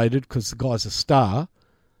overrated because the guy's a star.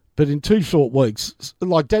 But in 2 short weeks,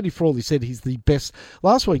 like Danny Frawley said, he's the best.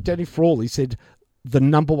 Last week, Danny Frawley said the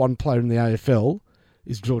number 1 player in the AFL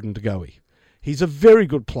is Jordan De Goey. He's a very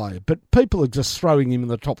good player, but people are just throwing him in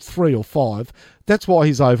the top 3 or 5. That's why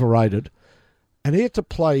he's overrated. And he had to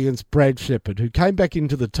play against Brad Shepherd, who came back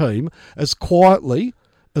into the team as quietly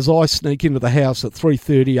as I sneak into the house at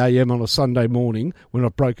 3:30am on a Sunday morning when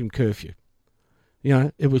I've broken curfew. You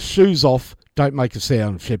know, it was shoes off, don't make a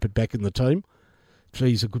sound, Shepherd back in the team.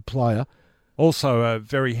 He's a good player. Also a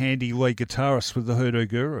very handy lead guitarist with the Hoodoo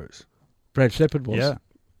Gurus. Brad Shepherd was. Yeah.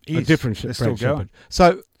 A different Brad Shepherd. Going.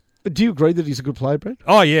 So, do you agree that he's a good player, Brad?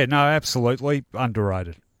 Oh, yeah, no, absolutely.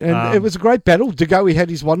 Underrated. And it was a great battle. De Goey had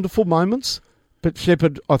his wonderful moments, but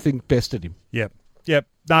Shepherd, I think, bested him. Yep.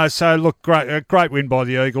 No, so look, a great win by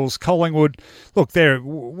the Eagles. Collingwood, look,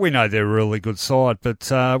 we know they're a really good side,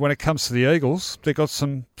 but when it comes to the Eagles, they've got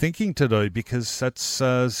some thinking to do because that's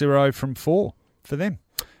 0 from 4 for them.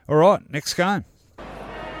 All right, next game.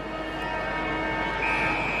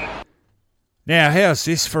 Now, how's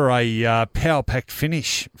this for a power-packed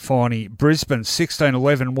finish, Finey? Brisbane,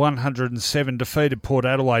 16-11, 107, defeated Port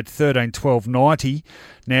Adelaide, 13-12-90.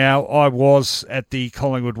 Now, I was at the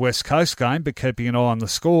Collingwood West Coast game, but keeping an eye on the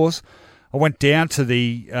scores. I went down to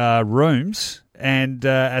the rooms, and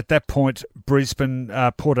at that point, Brisbane,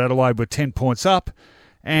 Port Adelaide were 10 points up.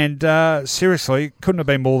 And seriously, it couldn't have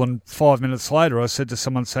been more than 5 minutes later. I said to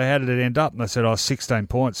someone, so how did it end up? And they said, 16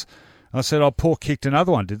 points. I said, Port kicked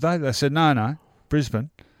another one, did they? They said, no, Brisbane.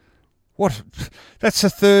 What? That's the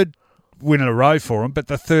 3rd win in a row for them, but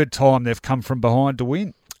the 3rd time they've come from behind to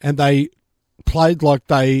win. And they played like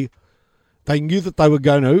they knew that they were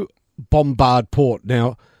going to bombard Port.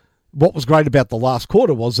 Now, what was great about the last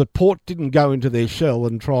quarter was that Port didn't go into their shell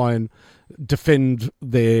and try and defend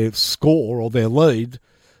their score or their lead.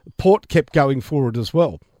 Port kept going forward as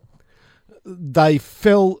well. they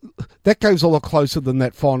fell. That goes a lot closer than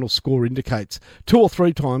that final score indicates. 2 or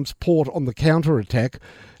 3 times, Port on the counter-attack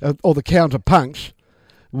or the counter-punch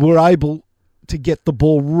were able to get the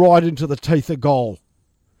ball right into the teeth of goal.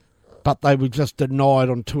 But they were just denied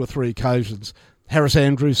on 2 or 3 occasions. Harris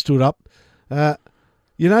Andrews stood up.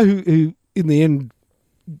 You know who in the end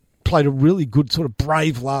played a really good sort of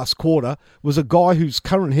brave last quarter was a guy whose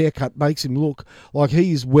current haircut makes him look like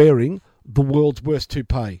he's wearing the world's worst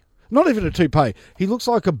toupee. Not even a toupee. He looks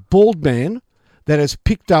like a bald man that has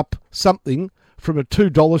picked up something from a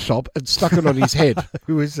 $2 shop and stuck it on his head.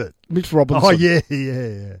 Who is it? Mitch Robinson. Oh,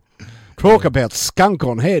 yeah. Talk about skunk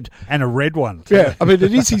on head. And a red one. Yeah, I mean,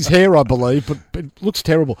 it is his hair, I believe, but it looks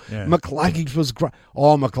terrible. Yeah. McLaughlin was great.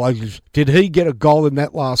 Oh, McLaughlin. Did he get a goal in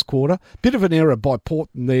that last quarter? Bit of an error by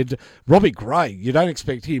Portland there. Robbie Gray, you don't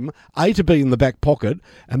expect him, A, to be in the back pocket,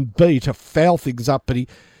 and B, to foul things up, but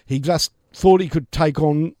he just thought he could take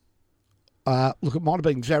on, look, it might have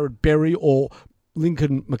been Jared Berry or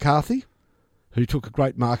Lincoln McCarthy, who took a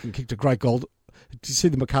great mark and kicked a great goal. Did you see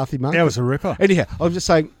the McCarthy mark? That was a ripper. Anyhow, I'm just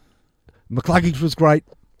saying, McCluggage was great.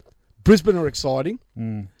 Brisbane are exciting.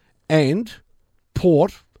 And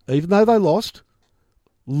Port, even though they lost,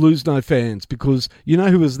 lose no fans because you know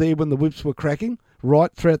who was there when the whips were cracking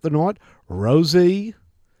right throughout the night? Rosie,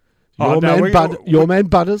 your man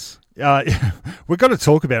Butters. We've got to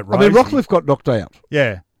talk about Rosie. I mean, Rockcliffe got knocked out.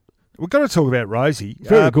 Yeah. We've got to talk about Rosie.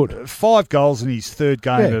 Very good. 5 goals in his third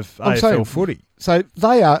game of AFL footy. So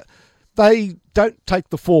they don't take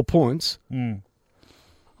the 4 points.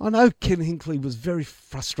 I know Ken Hinckley was very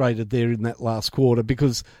frustrated there in that last quarter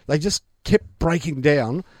because they just kept breaking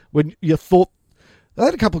down when you thought they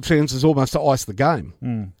had a couple of chances almost to ice the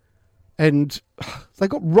game. And they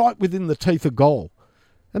got right within the teeth of goal.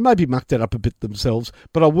 They maybe mucked it up a bit themselves.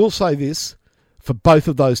 But I will say this, for both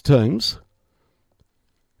of those teams,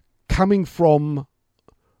 coming from,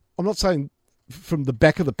 I'm not saying from the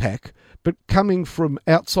back of the pack, but coming from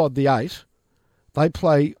outside the 8, they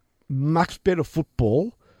play much better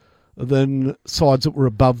football than sides that were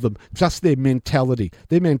above them. Just their mentality.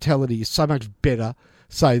 Their mentality is so much better,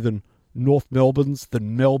 say, than North Melbourne's,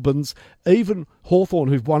 than Melbourne's. Even Hawthorn,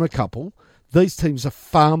 who've won a couple, these teams are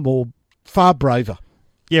far braver.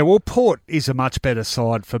 Yeah, well, Port is a much better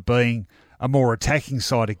side for being a more attacking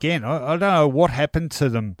side again. I don't know what happened to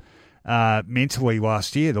them mentally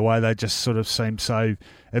last year, the way they just sort of seemed so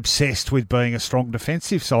obsessed with being a strong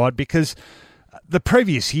defensive side because the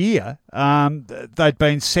previous year, they'd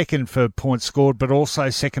been second for points scored, but also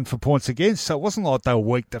second for points against. So it wasn't like they were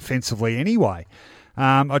weak defensively anyway.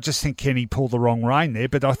 I just think Kenny pulled the wrong rein there.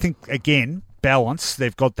 But I think, again, balance.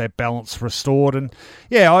 They've got that balance restored. And,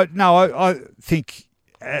 yeah, I think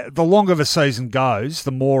the longer the season goes,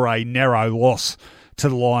 the more a narrow loss to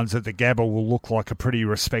the Lions at the Gabba will look like a pretty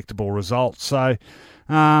respectable result. So,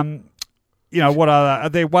 what are they? Are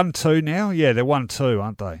they 1-2 now? Yeah, they're 1-2,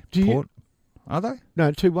 aren't they? Port? Are they?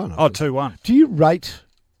 No, 2-1. Oh, 2-1. Do you rate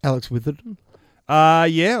Alex Witherden?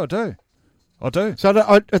 Yeah, I do. So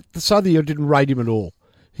at the start of the year, I didn't rate him at all.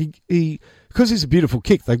 He because he's a beautiful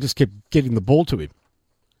kick, they just kept getting the ball to him.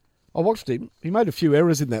 I watched him. He made a few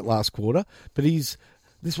errors in that last quarter, but this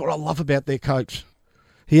is what I love about their coach.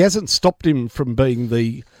 He hasn't stopped him from being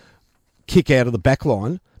the kick out of the back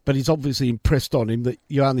line, but he's obviously impressed on him that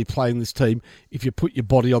you only play in this team if you put your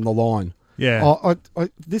body on the line. Yeah.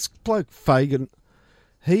 This bloke Fagan,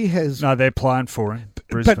 he has... No, they're playing for him,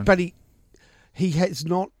 Brisbane. But he has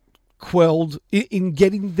not quelled... In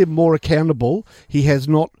getting them more accountable, he has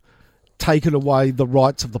not taken away the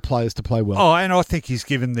rights of the players to play well. Oh, and I think he's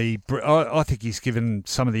given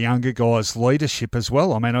some of the younger guys leadership as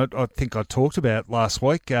well. I mean, I think I talked about last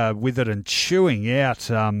week Witherden chewing out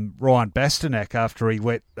Ryan Bastanak after he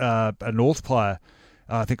let a North player,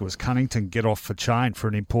 I think it was Cunnington, get off for chain for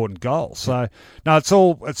an important goal. So, no, it's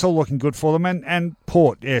all looking good for them. And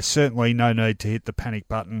Port, yeah, certainly no need to hit the panic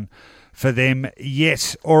button for them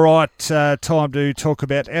yet. All right, time to talk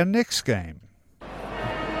about our next game.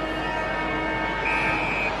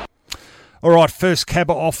 All right, first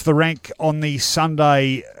cabba off the rank on the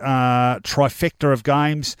Sunday trifecta of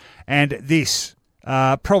games, and this,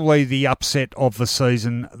 probably the upset of the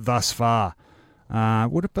season thus far.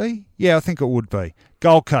 Would it be? Yeah, I think it would be.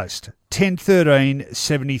 Gold Coast,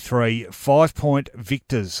 10-13-73, 5-point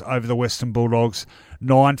victors over the Western Bulldogs,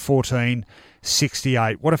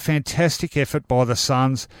 9-14-68. What a fantastic effort by the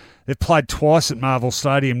Suns. They've played twice at Marvel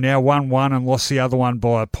Stadium now, won one and lost the other one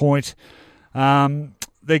by a point.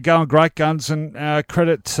 They're going great guns, and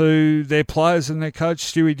credit to their players and their coach,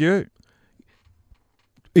 Stewie Dew.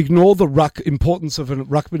 Ignore the importance of a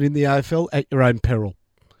ruckman in the AFL at your own peril.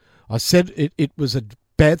 I said it was a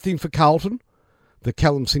bad thing for Carlton that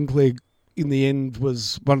Callum Sinclair in the end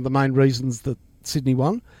was one of the main reasons that Sydney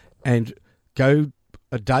won, and go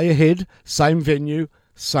a day ahead, same venue,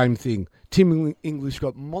 same thing. Tim English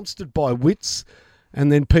got monstered by Wits,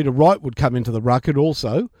 and then Peter Wright would come into the ruck and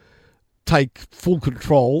also take full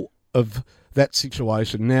control of that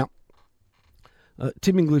situation. Now,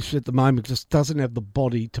 Tim English at the moment just doesn't have the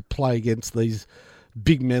body to play against these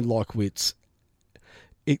big men like Wits.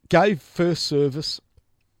 It gave first service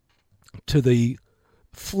to the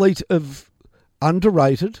fleet of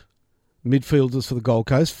underrated midfielders for the Gold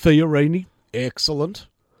Coast. Fiorini, excellent.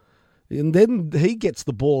 And then he gets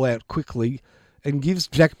the ball out quickly and gives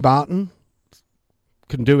Jack Martin,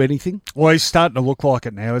 can do anything. Well, he's starting to look like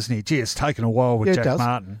it now, isn't he? Gee, it's taken a while with Jack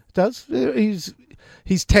Martin. It does.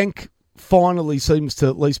 His tank finally seems to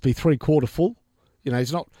at least be three-quarter full. You know,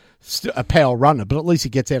 he's not a power runner, but at least he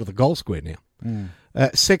gets out of the goal square now.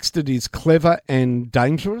 Sexton is clever and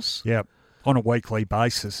dangerous. Yeah, on a weekly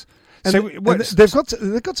basis. And So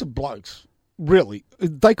they've got some blokes. Really,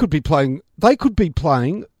 they could be playing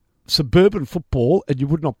suburban football, and you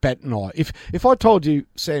would not bat an eye. If I told you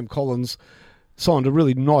Sam Collins signed a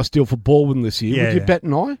really nice deal for Baldwin this year, would you bat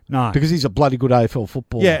an eye? No, because he's a bloody good AFL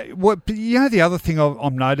footballer. Yeah, well, but you know, the other thing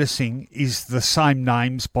I'm noticing is the same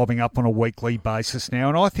names bobbing up on a weekly basis now,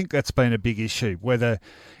 and I think that's been a big issue, whether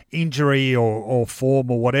injury or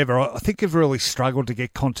form or whatever. I think they've really struggled to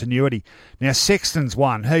get continuity. Now, Sexton's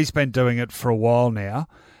one. He's been doing it for a while now,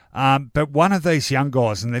 but one of these young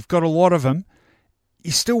guys, and they've got a lot of them,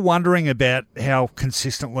 you're still wondering about how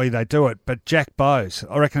consistently they do it. But Jack Bowes,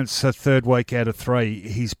 I reckon it's the third week out of 3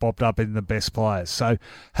 he's bobbed up in the best players. So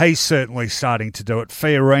he's certainly starting to do it.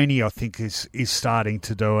 Fiorini, I think, is starting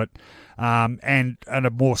to do it. And at a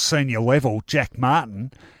more senior level, Jack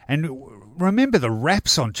Martin. And remember the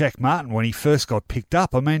raps on Jack Martin when he first got picked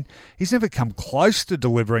up. I mean, he's never come close to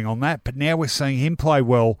delivering on that, but now we're seeing him play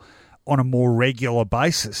well on a more regular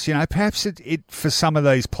basis. You know, perhaps it for some of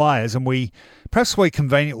these players, and perhaps we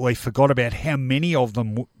conveniently forgot about how many of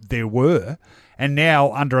them there were, and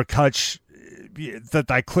now under a coach that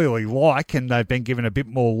they clearly like and they've been given a bit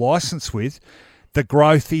more licence with, the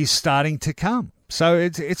growth is starting to come. So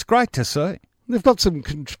it's great to see. They've got some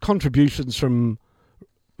contributions from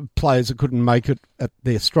players that couldn't make it at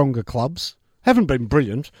their stronger clubs. Haven't been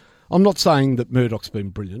brilliant. I'm not saying that Murdoch's been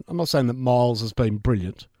brilliant. I'm not saying that Miles has been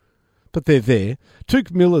brilliant. But they're there.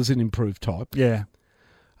 Tuke Miller's an improved type. Yeah.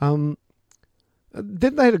 Then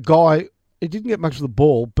they had a guy, he didn't get much of the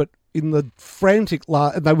ball, but in the frantic,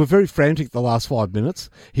 they were very frantic the last 5 minutes.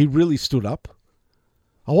 He really stood up.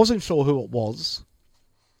 I wasn't sure who it was.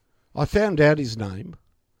 I found out his name.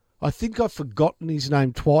 I think I've forgotten his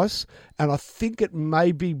name twice, and I think it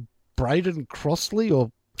may be Braden Crossley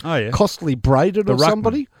or Costley Braden or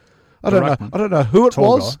somebody. I don't know. I don't know who it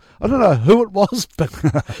was. I don't know who it was,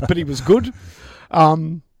 but he was good.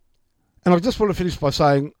 And I just want to finish by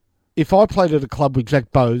saying, if I played at a club with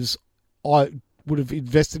Jack Bowes, I would have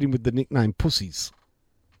invested him with the nickname Pussies.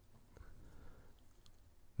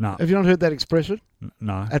 No. Have you not heard that expression?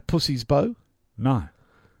 No. At Pussies Bow? No.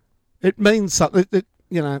 It means something.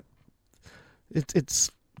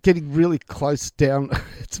 It's getting really close down.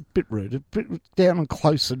 It's a bit rude. A bit down and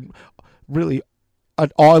close and really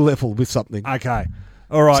at eye level with something. Okay.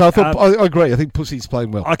 All right. So I thought, I agree. I think Pussy's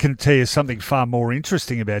playing well. I can tell you something far more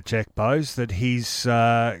interesting about Jack Bowes, that his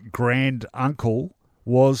grand uncle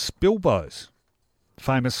was Bill Bowes,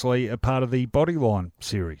 famously a part of the Bodyline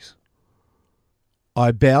series.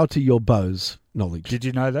 I bow to your Bowes knowledge. Did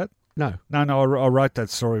you know that? No. No, I wrote that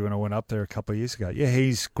story when I went up there a couple of years ago. Yeah,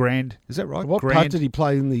 he's grand. Is that right? What part did he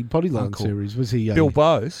play in the Bodyline uncle series? Was he Bill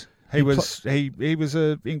Bowes? He was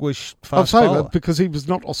a English fast bowler. Because he was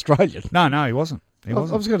not Australian. No, he wasn't. I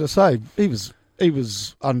was going to say he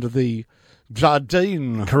was under the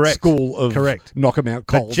Jardine school of knock him out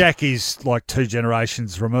cold. But Jack is like 2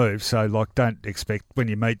 generations removed, so like don't expect, when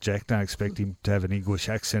you meet Jack, don't expect him to have an English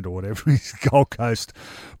accent or whatever. He's Gold Coast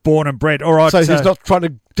born and bred. All right, so he's not trying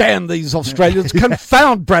to damn these Australians.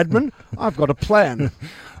 Confound Bradman. I've got a plan.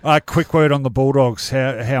 Quick word on the Bulldogs.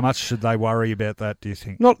 How much should they worry about that, do you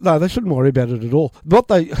think? No, they shouldn't worry about it at all. What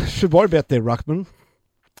they should worry about their ruckman,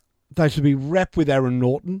 they should be wrapped with Aaron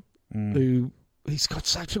Norton, who he's got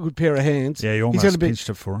such a good pair of hands. Yeah, he almost pinched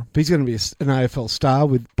it for him. He's going to be an AFL star.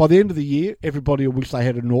 By the end of the year, everybody will wish they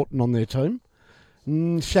had a Norton on their team.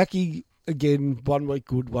 Shacky, again, 1 week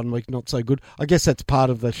good, 1 week not so good. I guess that's part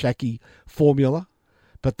of the Shacky formula.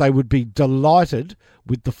 But they would be delighted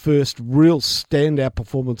with the first real standout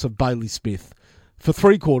performance of Bailey Smith. For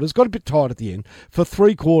 3 quarters, got a bit tired at the end. For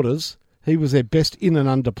 3 quarters, he was their best in and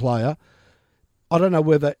under player. I don't know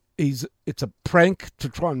whether it's a prank to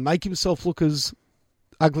try and make himself look as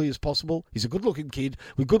ugly as possible. He's a good-looking kid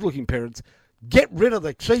with good-looking parents. Get rid of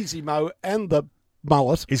the cheesy mo and the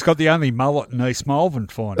mullet. He's got the only mullet in East Malvern,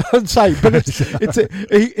 fine. I'd say, but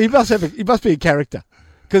he must be a character,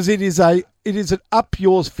 because it is an up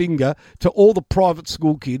yours finger to all the private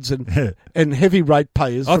school kids and heavy rate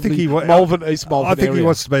payers from the Malvern, East Malvern I think area. he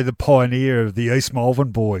wants to be the pioneer of the East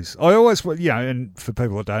Malvern boys. I always, and for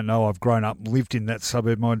people that don't know, I've grown up and lived in that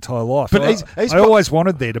suburb my entire life. But I always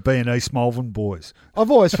wanted there to be an East Malvern boys.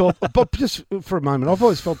 I've always felt, but just for a moment, I've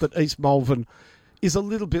always felt that East Malvern is a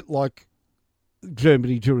little bit like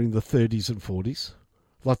Germany during the 30s and 40s.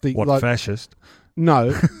 Fascist?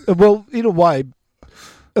 No. Well, in a way,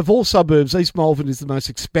 of all suburbs, East Malvern is the most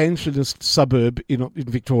expansionist suburb in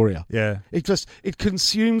Victoria. Yeah. It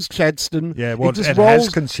consumes Chadstone. Yeah, well, it has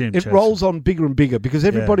consumed Chadstone. rolls on bigger and bigger because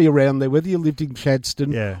everybody around there, whether you lived in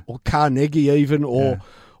Chadstone or Carnegie even or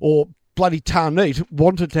bloody Tarneet,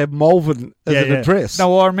 wanted to have Malvern as an address.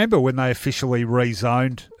 No, I remember when they officially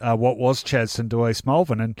rezoned what was Chadstone to East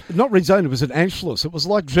Malvern. And not rezoned, it was an Anschluss. It was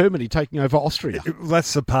like Germany taking over Austria.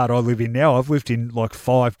 That's the part I live in now. I've lived in like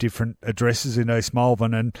 5 different addresses in East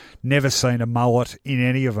Malvern and never seen a mullet in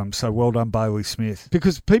any of them. So well done, Bailey Smith.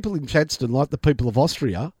 Because people in Chadstone, like the people of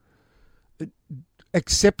Austria,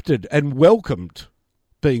 accepted and welcomed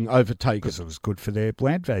being overtaken. Because it was good for their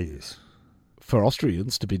land values. For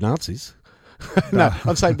Austrians to be Nazis. No,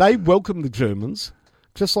 I'm saying they welcomed the Germans,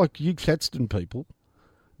 just like you Chadstone people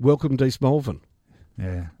welcomed East Malvern.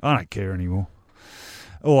 Yeah, I don't care anymore.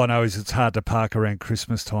 All I know is it's hard to park around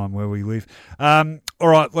Christmas time where we live. All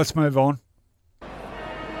right, let's move on.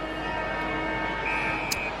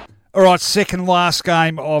 All right, second last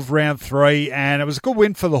game of round 3, and it was a good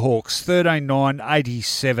win for the Hawks. 13-9-87,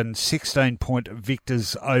 16-point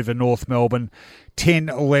victors over North Melbourne,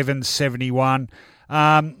 10-11-71.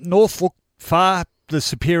 North looked far the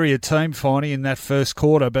superior team, finally, in that first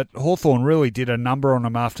quarter, but Hawthorn really did a number on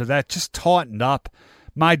them after that, just tightened up,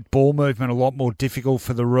 made ball movement a lot more difficult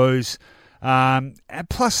for the Roos. And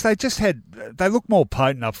plus, they look more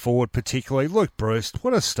potent up forward, particularly. Luke Bruce,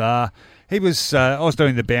 what a star. He was, I was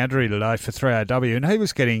doing the boundary today for 3AW, and he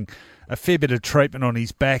was getting a fair bit of treatment on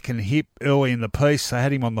his back and hip early in the piece. They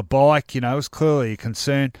had him on the bike, it was clearly a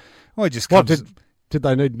concern. Well, he just comes... Did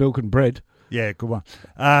they need milk and bread? Yeah, good one.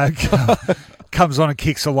 Comes on and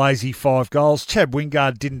kicks a lazy 5 goals. Chad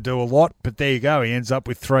Wingard didn't do a lot, but there you go. He ends up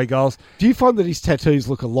with 3 goals. Do you find that his tattoos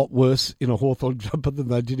look a lot worse in a Hawthorn jumper than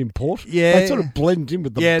they did in Port? Yeah. They sort of blend in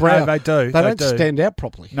with the Yeah, brow. no, they do. They don't stand out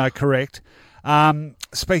properly. No, correct.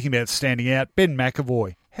 Speaking about standing out, Ben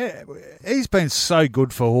McAvoy. He's been so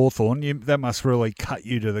good for Hawthorn. That must really cut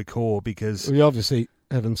you to the core because... We obviously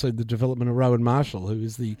haven't seen the development of Rowan Marshall, who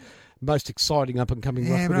is the most exciting up-and-coming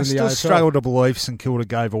ruckman in the AFL. I still struggle to believe St Kilda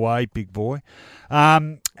gave away, big boy.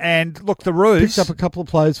 And look, the Roos... Picked up a couple of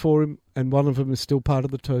players for him, and one of them is still part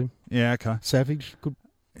of the team. Yeah, okay. Savage, good,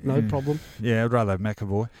 no problem. Yeah, I'd rather have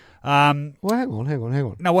McAvoy. Well, hang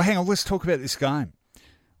on. No, well, hang on. Let's talk about this game.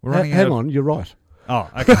 Hang on, you're right. Oh,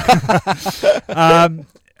 okay.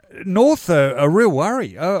 North are a real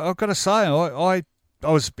worry. I've got to say, I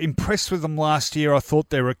was impressed with them last year. I thought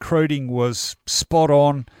their recruiting was spot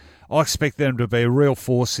on. I expect them to be a real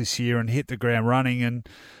force this year and hit the ground running, and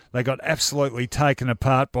they got absolutely taken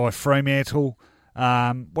apart by Fremantle.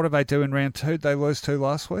 What did they do in round 2? Did they lose 2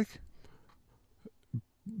 last week?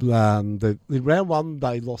 The round 1,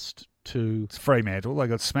 they lost to Fremantle. They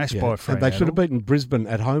got smashed by Fremantle. And they should have beaten Brisbane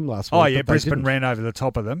at home last week. Oh, yeah, Brisbane ran over the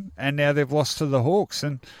top of them, and now they've lost to the Hawks,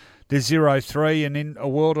 and they're 0-3 and in a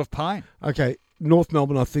world of pain. Okay, North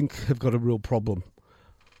Melbourne, I think, have got a real problem.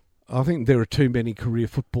 I think there are too many career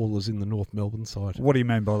footballers in the North Melbourne side. What do you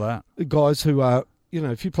mean by that? The guys who are,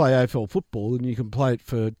 if you play AFL football and you can play it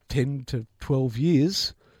for 10 to 12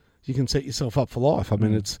 years, you can set yourself up for life. I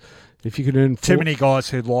mean, it's if you can earn... Too many guys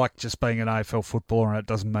who like just being an AFL footballer and it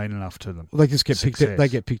doesn't mean enough to them. They just get picked. They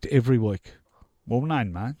get picked every week. Well,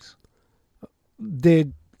 name names. They're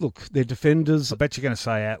defenders. I bet you're going to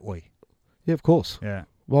say Attlee. Yeah, of course. Yeah.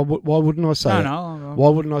 Why wouldn't I say it? No. Why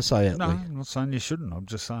wouldn't I say Attlee? No, I'm not saying you shouldn't. I'm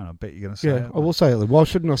just saying I bet you're going to say Attlee. I will say Attlee. Why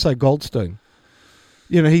shouldn't I say Goldstein?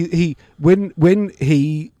 He when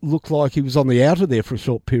he looked like he was on the outer there for a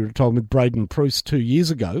short period of time with Braden Pruce 2 years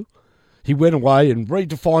ago, he went away and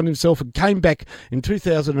redefined himself and came back in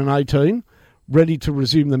 2018 ready to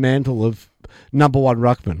resume the mantle of number 1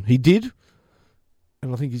 ruckman. He did,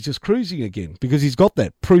 and I think he's just cruising again because he's got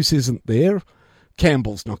that. Pruce isn't there.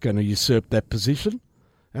 Campbell's not going to usurp that position.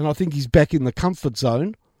 And I think he's back in the comfort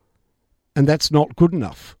zone, and that's not good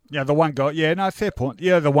enough. Yeah, the one guy... Yeah, no, fair point.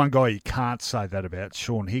 Yeah, the one guy you can't say that about,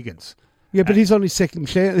 Sean Higgins. Yeah, but he's on his second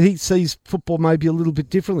chance. He sees football maybe a little bit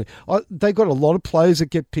differently. They got a lot of players that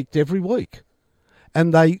get picked every week.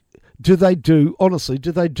 And do they do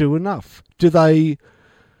enough?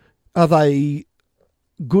 Are they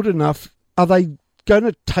good enough? Are they going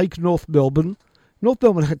to take North Melbourne? North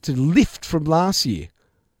Melbourne had to lift from last year.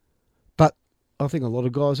 But I think a lot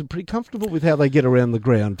of guys are pretty comfortable with how they get around the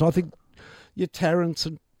ground. I think your Tarrants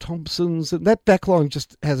and Thompsons, and that backline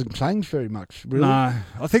just hasn't changed very much, really. No,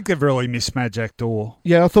 I think they've really missed Majak Dor.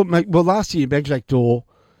 Yeah, I thought, last year, Majak Dor,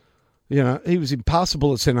 he was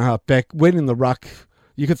impassable at centre-half back, went in the ruck.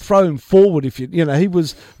 You could throw him forward if he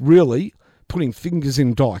was really putting fingers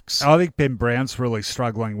in dikes. I think Ben Brown's really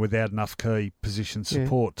struggling without enough key position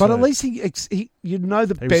support. But too. at least he that he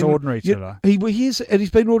Ben was ordinary today. He's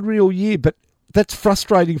been ordinary all year, but that's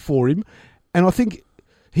frustrating for him. And I think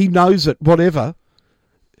he knows it, whatever.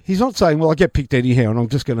 He's not saying, well, I get picked anyhow and I'm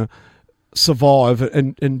just going to survive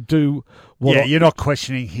and do what you're not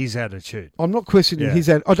questioning his attitude. I'm not questioning his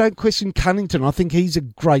attitude. I don't question Cunnington. I think he's a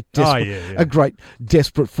great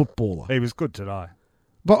desperate footballer. He was good today.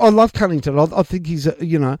 But I love Cunnington. I think he's a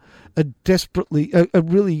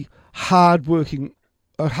really hard-working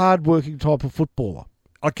type of footballer.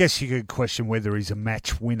 I guess you could question whether he's a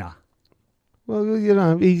match winner.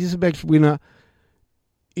 Well, he's a match winner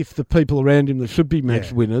if the people around him that should be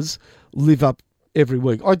match winners live up every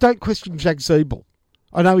week. I don't question Jack Zeeble.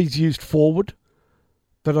 I know he's used forward,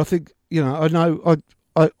 but I think, he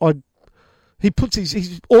puts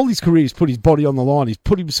all his career he's put his body on the line. He's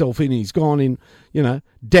put himself in. He's gone in,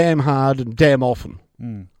 damn hard and damn often.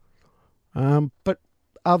 But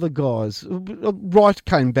other guys, Wright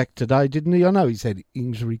came back today, didn't he? I know he's had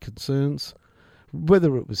injury concerns.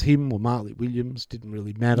 Whether it was him or Marley Williams didn't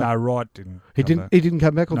really matter. No, Wright didn't. He didn't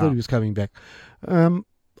come back. I thought he was coming back.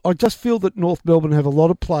 I just feel that North Melbourne have a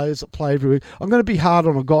lot of players that play every week. I'm going to be hard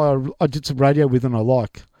on a guy I did some radio with and I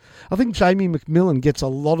like. I think Jamie McMillan gets a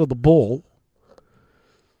lot of the ball,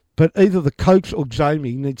 but either the coach or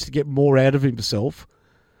Jamie needs to get more out of himself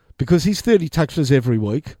because his 30 touches every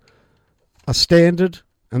week are standard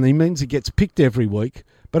and he means he gets picked every week,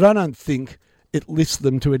 but I don't think it lifts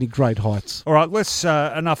them to any great heights. All right, let's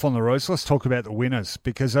enough on the Roos. Let's talk about the winners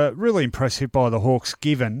because really impressive by the Hawks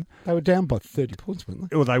given. They were down by 30 points, weren't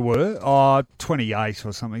they? Well, they were, 28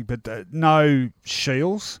 or something, but no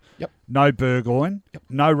Shields, no Burgoyne,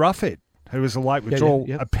 no Roughhead, who was a late withdrawal,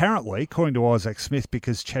 apparently, according to Isaac Smith,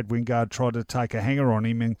 because Chad Wingard tried to take a hanger on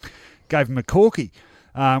him and gave him a corky,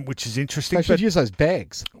 which is interesting. They should use those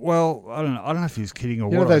bags. Well, I don't know if he was kidding or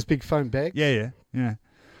what. You know those big foam bags? Yeah.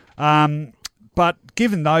 But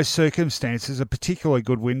given those circumstances, a particularly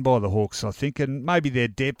good win by the Hawks, I think, and maybe their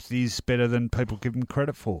depth is better than people give them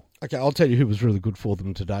credit for. Okay, I'll tell you who was really good for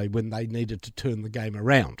them today when they needed to turn the game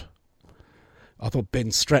around. I thought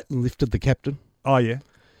Ben Stratton lifted the captain. Oh, yeah.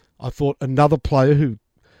 I thought another player who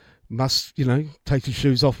must, take his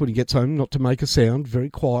shoes off when he gets home, not to make a sound, very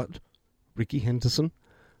quiet, Ricky Henderson,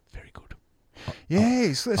 very good. Yeah,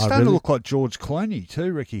 he's starting to look like George Clooney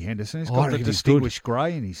too, Ricky Henderson. He's got the distinguished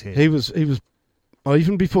grey in his head. He was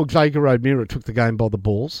even before Jager O'Meara took the game by the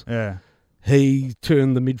balls. Yeah. He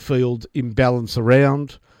turned the midfield imbalance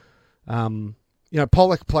around.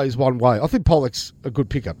 Pollock plays one way. I think Pollock's a good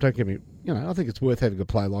pickup. Don't get me, I think it's worth having a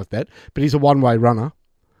player like that. But he's a one-way runner.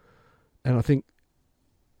 And I think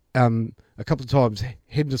a couple of times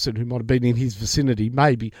Henderson, who might have been in his vicinity,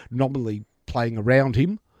 maybe nominally playing around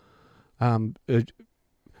him,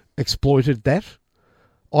 exploited that.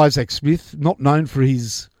 Isaac Smith, not known for a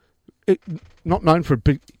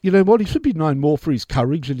big, he should be known more for his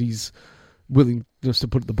courage and his willingness to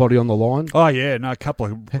put the body on the line. Oh yeah, no, a couple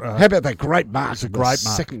of. How about that great mark? It's a great mark.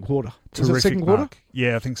 Second quarter. Terrific second quarter? Mark.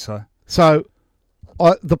 Yeah, I think so. So,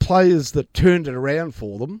 the players that turned it around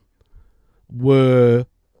for them were,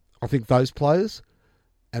 I think, those players,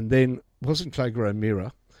 and then wasn't Jager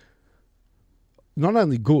O'Meara not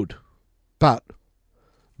only good, but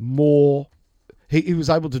more. He was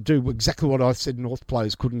able to do exactly what I said North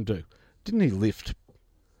players couldn't do. Didn't he lift?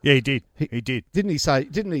 Yeah, he did. He did. Didn't he say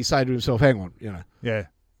to himself, hang on, Yeah.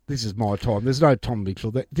 This is my time. There's no Tom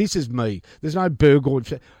Mitchell. This is me. There's no Burgoyne.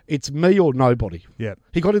 It's me or nobody. Yeah.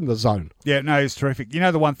 He got in the zone. Yeah, no, it's terrific. You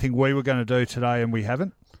know the one thing we were going to do today and we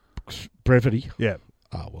haven't? Brevity. Yeah.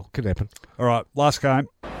 Oh, well, can happen. All right, last game.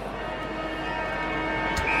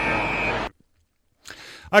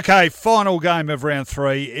 Okay, final game of round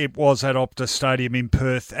 3. It was at Optus Stadium in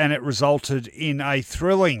Perth and it resulted in a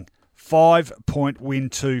thrilling 5-point win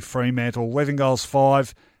to Fremantle. 11 goals,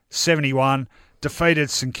 5, 71. defeated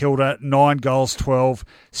St Kilda 9-12,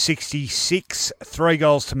 3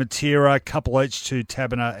 goals to Matera, a couple each to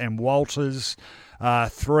Taberner and Walters,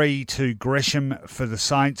 3 to Gresham for the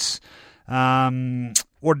Saints.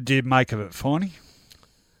 What did you make of it, Finey?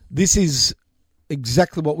 This is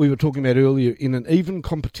exactly what we were talking about earlier. In an even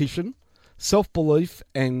competition, self-belief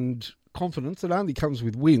and confidence that only comes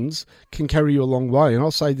with wins can carry you a long way. And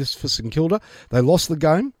I'll say this for St Kilda. They lost the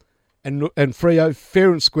game, and Freo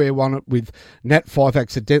fair and square won it with Nat Fyfe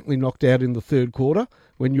accidentally knocked out in the third quarter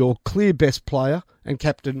when your clear best player and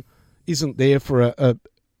captain isn't there for a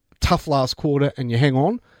tough last quarter and you hang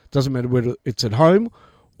on. Doesn't matter whether it's at home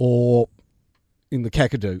or in the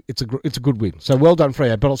Kakadu. It's a good win. So well done,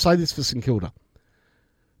 Freo. But I'll say this for St Kilda.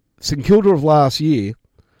 St Kilda of last year,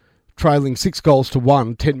 trailing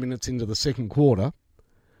 6-1, 10 minutes into the second quarter,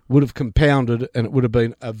 would have compounded, and it would have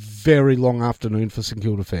been a very long afternoon for St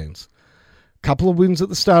Kilda fans. Couple of wins at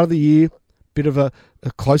the start of the year, bit of a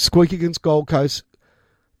close squeak against Gold Coast.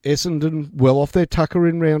 Essendon well off their tucker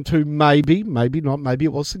in round 2, maybe not, maybe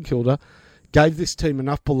it was St Kilda, gave this team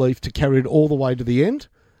enough belief to carry it all the way to the end.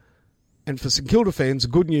 And for St Kilda fans, the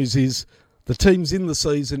good news is the team's in the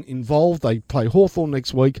season involved. They play Hawthorn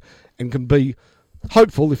next week and can be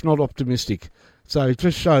hopeful, if not optimistic. So it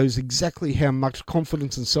just shows exactly how much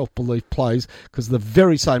confidence and self-belief plays, because the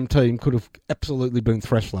very same team could have absolutely been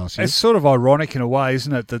thrashed last year. It's sort of ironic in a way,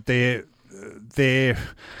 isn't it, that their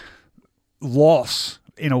loss,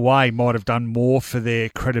 in a way, might have done more for their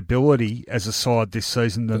credibility as a side this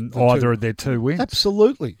season than either of their 2 wins.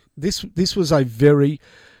 Absolutely. This was a very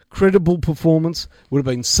credible performance, would have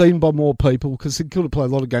been seen by more people, because St Kilda play a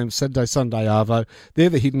lot of games Saturday, Sunday, Arvo. They're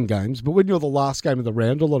the hidden games, but when you're the last game of the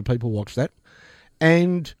round, a lot of people watch that.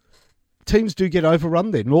 And teams do get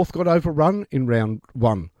overrun there. North got overrun in round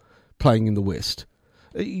 1 playing in the West.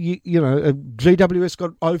 GWS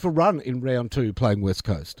got overrun in round 2 playing West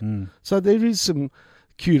Coast. So there is some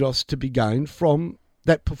kudos to be gained from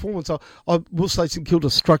that performance. I will say St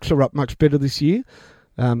Kilda's structure up much better this year.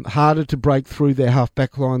 Harder to break through their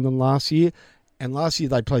half-back line than last year. And last year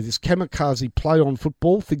they played this kamikaze play-on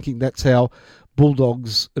football, thinking that's how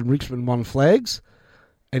Bulldogs and Richmond won flags.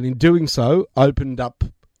 And in doing so, opened up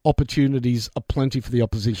opportunities aplenty for the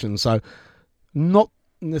opposition. So not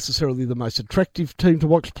necessarily the most attractive team to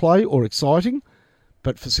watch play or exciting,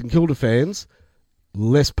 but for St Kilda fans,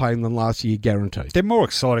 less pain than last year, guaranteed. They're more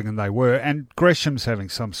exciting than they were, and Gresham's having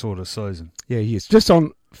some sort of season. Yeah, he is. Just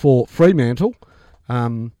on for Fremantle,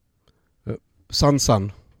 Sun.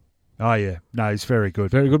 Oh, yeah. No, he's very good.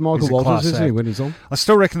 Very good, Michael Walters, isn't he, when he's on? I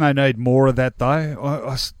still reckon they need more of that,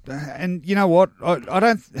 though. And you know what? I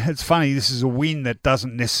don't. It's funny, this is a win that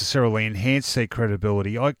doesn't necessarily enhance their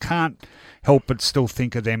credibility. I can't help but still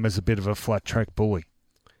think of them as a bit of a flat-track bully.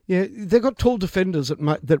 Yeah, they've got tall defenders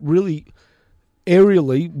that really,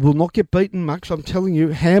 aerially, will not get beaten much. I'm telling you,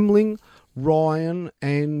 Hamling, Ryan,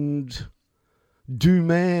 and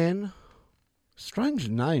Duman. Strange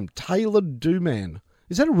name, Taylor Duman.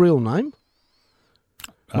 Is that a real name?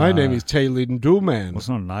 My name is Taylor Duman. Well, it's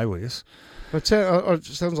not an alias. It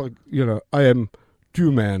sounds like, I am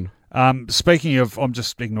Duman. Speaking of, I'm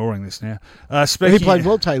just ignoring this now. He played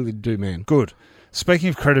well, Taylor Duman. Good. Speaking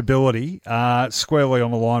of credibility, squarely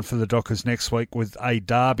on the line for the Dockers next week with a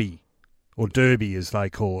derby, or derby as they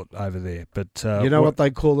call it over there. But you know what they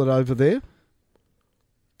call it over there?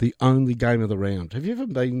 The only game of the round. Have you ever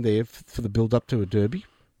been there for the build-up to a derby?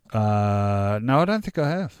 No, I don't think I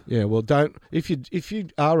have. Yeah, well, don't. If you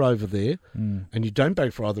are over there and you don't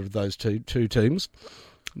back for either of those two teams,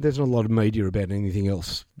 there's not a lot of media about anything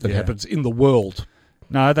else that happens in the world.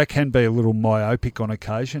 No, they can be a little myopic on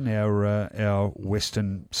occasion, our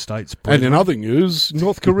Western states. And in other news,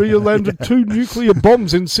 North Korea landed 2 nuclear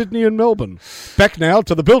bombs in Sydney and Melbourne. Back now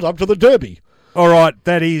to the build-up to the derby. All right,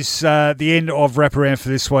 that is the end of Wraparound for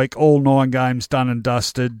this week. All 9 games done and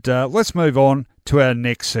dusted. Let's move on to our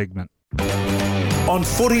next segment. On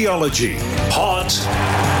Footyology, hot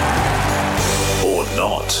or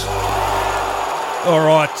not? All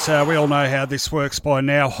right, we all know how this works by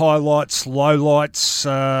now. Highlights, lowlights,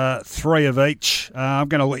 3 of each. I'm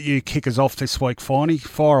going to let you kick us off this week, Finey.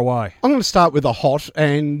 Fire away. I'm going to start with a hot,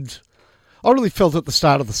 and I really felt at the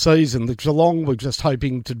start of the season that Geelong were just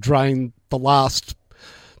hoping to drain the last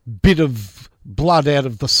bit of blood out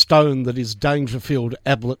of the stone that is Dangerfield,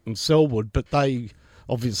 Ablett and Selwood, but they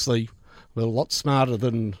obviously were a lot smarter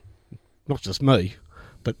than not just me,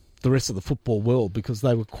 but the rest of the football world, because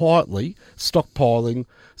they were quietly stockpiling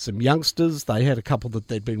some youngsters. They had a couple that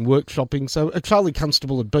they'd been workshopping. So Charlie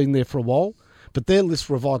Constable had been there for a while, but their list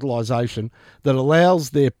revitalisation that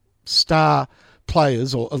allows their star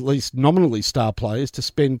players, or at least nominally star players, to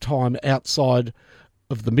spend time outside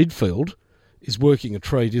of the midfield is working a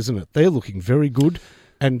treat, isn't it? They're looking very good,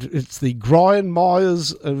 and it's the Brian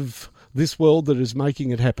Myers of this world that is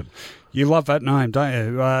making it happen. You love that name, don't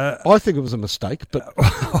you? I think it was a mistake, but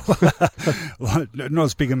not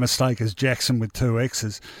as big a mistake as Jackson with 2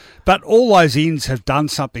 X's. But all those ins have done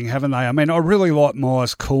something, haven't they? I mean, I really like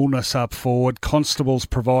Myers' coolness up forward. Constable's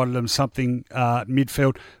provided them something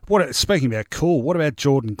midfield. Speaking about cool, what about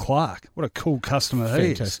Jordan Clark? What a cool customer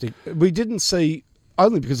he is. Fantastic. We didn't see,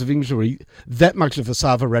 only because of injury, that much of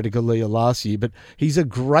Asava Radagalia last year, but he's a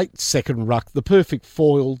great second ruck, the perfect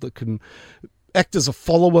foil that can act as a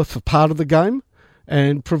follower for part of the game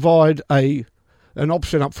and provide an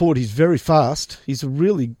option up forward. He's very fast. He's a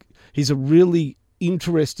really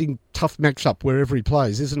interesting, tough matchup wherever he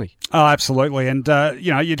plays, isn't he? Oh, absolutely. And,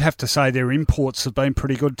 you'd have to say their imports have been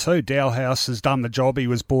pretty good too. Dalhouse has done the job he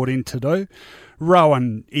was brought in to do.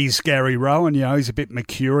 Rowan is Gary Rowan. He's a bit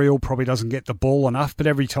mercurial, probably doesn't get the ball enough, but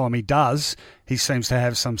every time he does, he seems to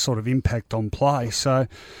have some sort of impact on play. So,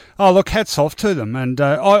 look, hats off to them. And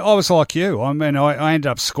I was like you. I mean, I ended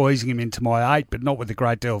up squeezing him into my 8, but not with a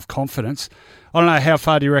great deal of confidence. I don't know, how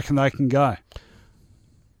far do you reckon they can go?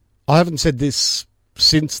 I haven't said this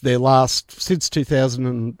since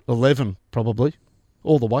 2011, probably,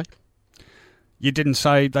 all the way. You didn't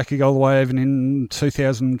say they could go all the way even in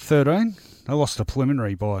 2013? They lost a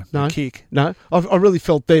preliminary by a kick. No, I really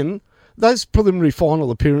felt then, those preliminary final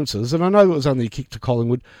appearances, and I know it was only a kick to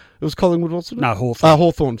Collingwood. It was Collingwood, wasn't it? No, Hawthorn.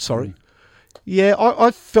 Hawthorn, sorry. Yeah, I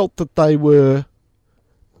felt that they were...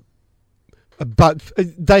 But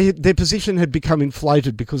their position had become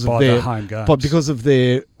inflated because of their home games. But because of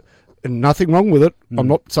their... And nothing wrong with it. I'm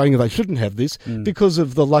not saying they shouldn't have this because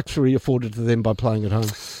of the luxury afforded to them by playing at home.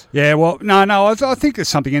 Yeah, well, no, I think there's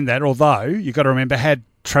something in that. Although you've got to remember, had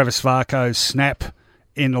Travis Varco's snap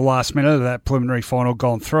in the last minute of that preliminary final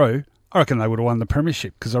gone through, I reckon they would have won the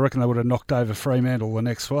premiership because I reckon they would have knocked over Fremantle the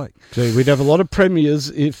next week. Gee, we'd have a lot of premiers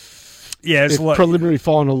if preliminary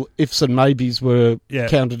final ifs and maybes were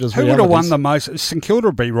counted as realities. Who would have won the most? St Kilda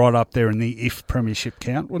would be right up there in the if premiership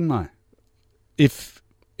count, wouldn't they? If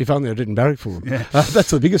only I didn't barrack for them. Yeah. That's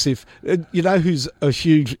the biggest if. You know who's a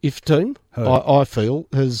huge if team? I feel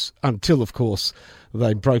until of course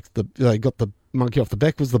they got the monkey off the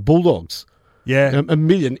back, was the Bulldogs. Yeah, a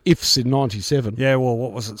million ifs in '97. Yeah, well,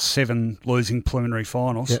 what was it? 7 losing preliminary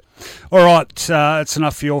finals. Yeah. All right, it's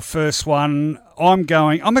enough for your first one.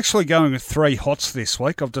 I'm actually going with 3 hots this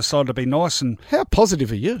week. I've decided to be nice and. How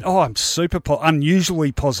positive are you? Oh, I'm super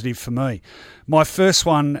unusually positive for me. My first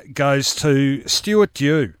one goes to Stuart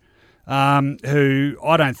Dew, who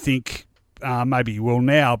I don't think. Maybe he will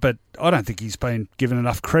now, but I don't think he's been given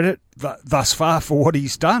enough credit thus far for what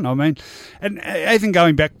he's done. I mean, and even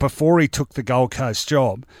going back before he took the Gold Coast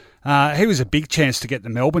job, he was a big chance to get the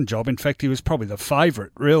Melbourne job. In fact, he was probably the favourite,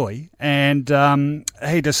 really. And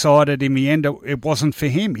he decided in the end it wasn't for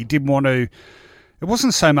him. He didn't want to. It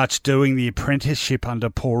wasn't so much doing the apprenticeship under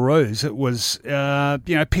Paul Roos. It was,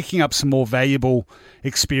 picking up some more valuable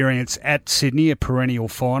experience at Sydney, a perennial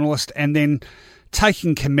finalist, and then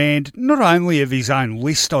taking command not only of his own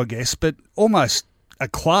list, I guess, but almost a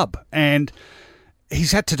club. And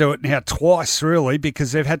he's had to do it now twice, really,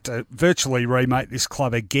 because they've had to virtually remake this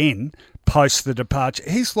club again post the departure.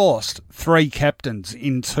 He's lost 3 captains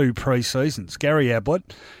in 2 pre-seasons, Gary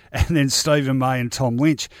Ablett and then Stephen May and Tom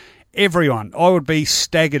Lynch. Everyone, I would be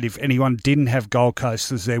staggered if anyone didn't have Gold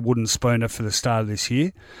Coast as their wooden spooner for the start of this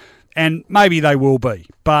year. And maybe they will be,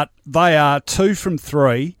 but they are 2 from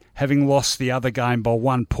 3, having lost the other game by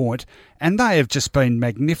 1 point, and they have just been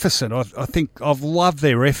magnificent. I think I've loved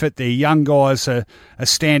their effort. Their young guys are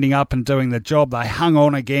standing up and doing the job. They hung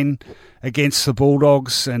on again against the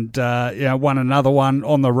Bulldogs and won another one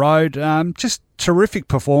on the road. Just terrific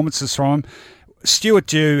performances from them. Stuart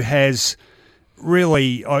Dew has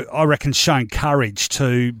really, I reckon, shown courage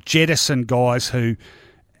to jettison guys who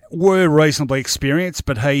were reasonably experienced,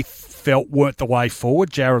 but he felt weren't the way forward.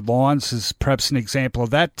 Jared Lyons is perhaps an example of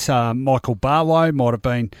that. Michael Barlow might have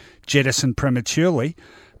been jettisoned prematurely,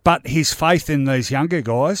 but his faith in these younger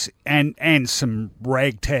guys and some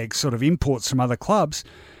ragtag sort of imports from other clubs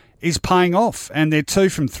is paying off. And they're 2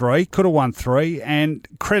 from 3, could have won 3, and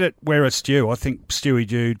credit where it's due. I think Stewie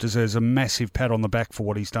Dew deserves a massive pat on the back for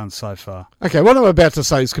what he's done so far. Okay, what I'm about to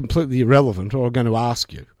say is completely irrelevant, or I'm going to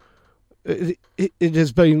ask you. It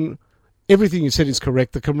has been... Everything you said is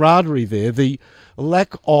correct. The camaraderie there, the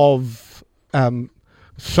lack of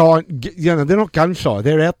shy, they're not gun shy.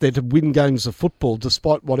 They're out there to win games of football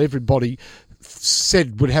despite what everybody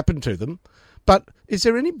said would happen to them. But is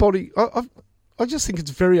there anybody... I I just think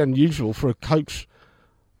it's very unusual for a coach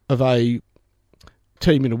of a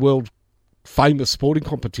team in a world famous sporting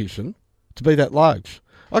competition to be that large.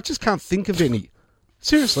 I just can't think of any.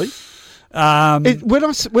 Seriously. When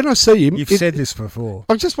I see him... You've said this before.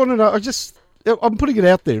 I just want to know... I'm putting it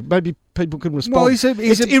out there. Maybe people can respond. Well, it's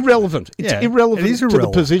irrelevant. It's irrelevant to the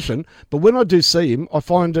position. But when I do see him, I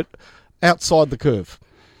find it outside the curve.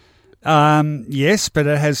 Yes, but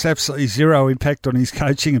it has absolutely zero impact on his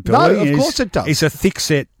coaching ability. No, of course it does. He's a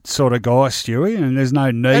thick-set sort of guy, Stewie, and there's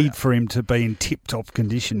no need for him to be in tip-top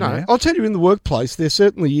condition now. I'll tell you, in the workplace, there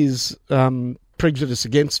certainly is prejudice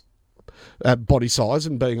against body size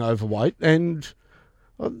and being overweight. And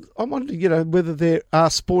I wonder, whether there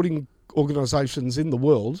are sporting organisations in the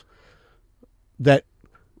world that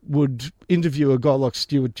would interview a guy like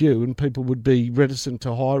Stuart Dew and people would be reticent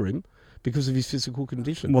to hire him because of his physical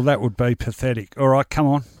condition. Well, that would be pathetic. All right, come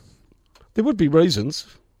on. There would be reasons.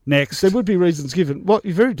 Next. There would be reasons given. Well,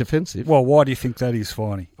 you're very defensive. Well, why do you think that is,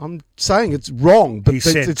 Finey? I'm saying it's wrong. But he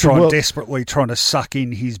said desperately trying to suck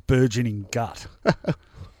in his burgeoning gut.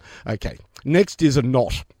 Okay. Next is a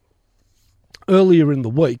knot. Earlier in the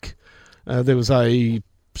week, there was a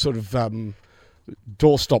sort of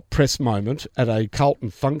doorstop press moment at a Carlton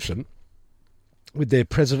function with their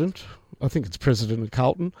president, I think it's president of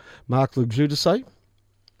Carlton, Mark Luke-Judice,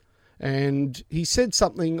 and he said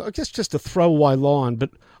something, I guess just a throwaway line,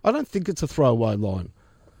 but I don't think it's a throwaway line,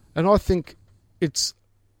 and I think it's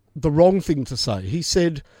the wrong thing to say. He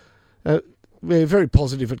said, we're very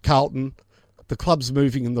positive at Carlton, the club's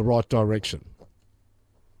moving in the right direction.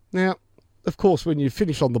 Now, of course, when you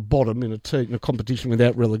finish on the bottom in a competition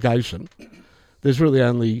without relegation, there's really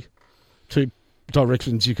only two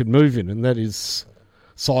directions you can move in, and that is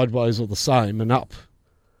sideways or the same and up.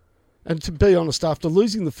 And to be honest, after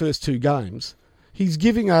losing the first two games, he's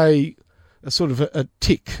giving a sort of a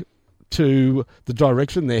tick to the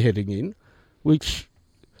direction they're heading in, which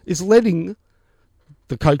is letting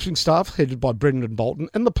the coaching staff, headed by Brendan Bolton,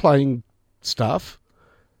 and the playing staff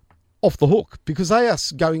off the hook, because they are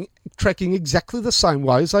tracking exactly the same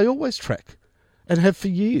way as they always track and have for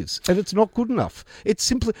years, and it's not good enough. It's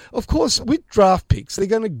simply, of course, with draft picks, they're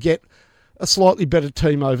going to get a slightly better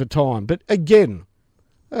team over time, but again,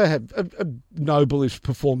 they had a noble-ish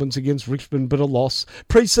performance against Richmond, but a loss.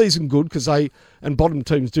 Pre-season good, because and bottom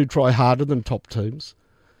teams do try harder than top teams.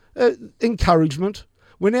 Encouragement.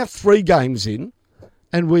 We're now 3 games in,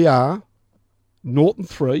 and we are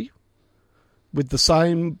 0-3 with the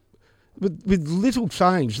same... With little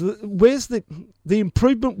change. Where's the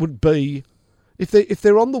improvement would be if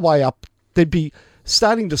they're on the way up, they'd be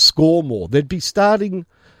starting to score more. They'd be starting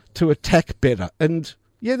to attack better. And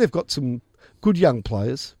yeah, they've got some good young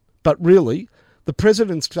players, but really the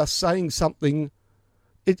president's just saying something.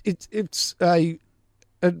 It's a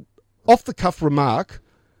off the cuff remark.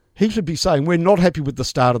 He should be saying, we're not happy with the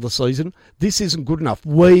start of the season. This isn't good enough.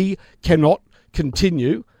 We cannot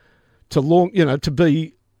continue to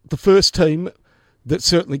be the first team that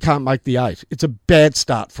certainly can't make the 8. It's a bad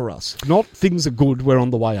start for us. Not things are good, we're on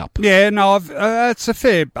the way up. Yeah, no, it's a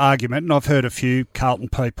fair argument, and I've heard a few Carlton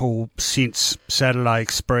people since Saturday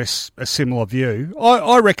express a similar view.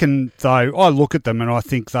 I reckon, though, I look at them and I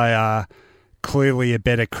think they are clearly a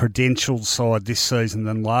better credentialed side this season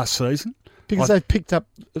than last season. Because they've picked up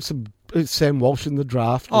some Sam Walsh in the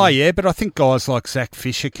draft. Oh, yeah, but I think guys like Zach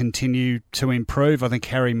Fisher continue to improve. I think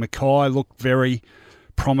Harry Mackay looked very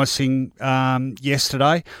promising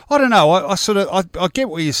yesterday. I don't know. I get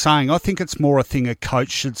what you're saying. I think it's more a thing a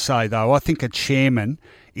coach should say, though. I think a chairman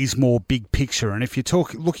is more big picture. And if you're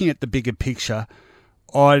looking at the bigger picture,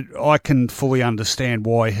 I can fully understand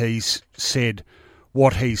why he's said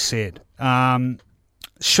what he said.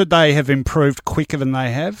 Should they have improved quicker than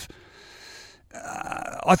they have?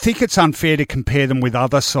 I think it's unfair to compare them with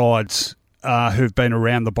other sides who've been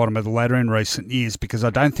around the bottom of the ladder in recent years, because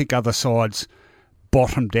I don't think other sides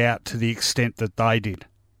bottomed out to the extent that they did.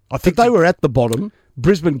 I think they were at the bottom.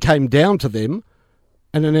 Brisbane came down to them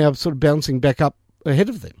and are now sort of bouncing back up ahead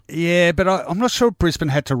of them. Yeah, but I'm not sure Brisbane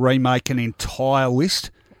had to remake an entire list.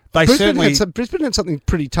 Brisbane had something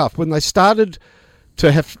pretty tough when they started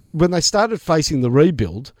facing the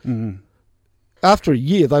rebuild. Mm. After a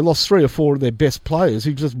year, they lost 3 or 4 of their best players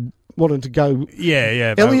who just wanted to go.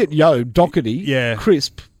 Yeah. Elliot Yeo, Doherty,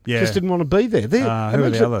 Crisp. Yeah. Just didn't want to be there. Who are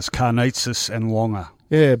the others? Karnitsis and Longer.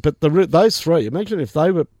 Yeah, but those 3, imagine if they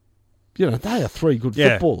were, they are 3 good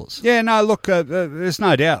footballers. Yeah, no, look, there's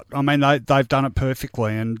no doubt. I mean, they've done it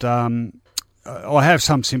perfectly. And, I have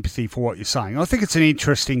some sympathy for what you're saying. I think it's an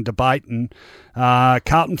interesting debate, and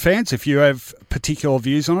Carlton fans, if you have particular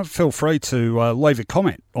views on it, feel free to leave a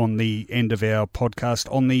comment on the end of our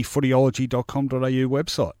podcast on the footyology.com.au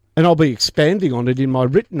website. And I'll be expanding on it in my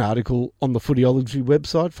written article on the Footyology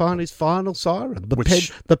website, Farney's Final Siren,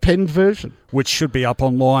 the penned version. Which should be up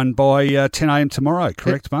online by 10 a.m. tomorrow,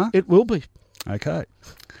 correct, Mark? It will be. Okay.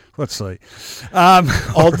 Let's see.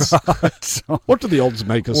 Odds. Right. What do the odds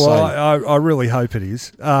makers say? I really hope it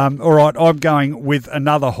is. All right, I'm going with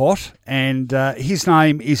another hot, and his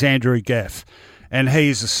name is Andrew Gaff, and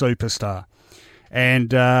he's a superstar.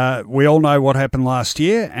 And we all know what happened last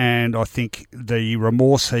year, and I think the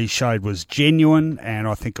remorse he showed was genuine, and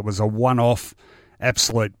I think it was a one-off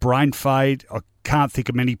absolute brain fade. I can't think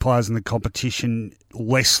of many players in the competition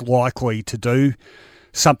less likely to do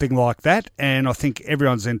something like that, and I think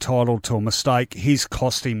everyone's entitled to a mistake. He's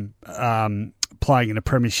cost him playing in a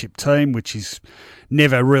premiership team, which is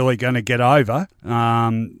never really going to get over.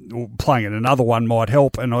 Playing in another one might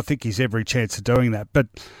help, and I think he's every chance of doing that. But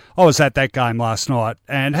I was at that game last night,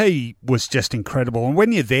 and he was just incredible. And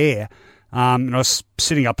when you're there, and I was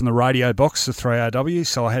sitting up in the radio box, the 3AW,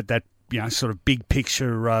 so I had that sort of big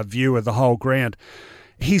picture view of the whole ground.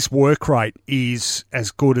 His work rate is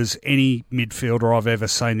as good as any midfielder I've ever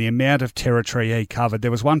seen. The amount of territory he covered.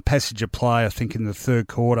 There was one passage of play, I think, in the third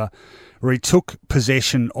quarter, where he took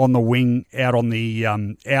possession on the wing, out on the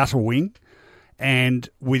outer wing, and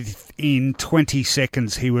within 20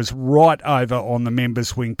 seconds he was right over on the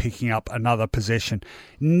members' wing picking up another possession.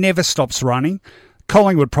 Never stops running.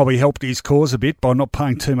 Collingwood probably helped his cause a bit by not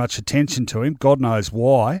paying too much attention to him. God knows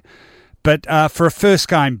why. But for a first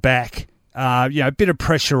game back, a bit of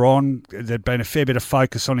pressure on. There'd been a fair bit of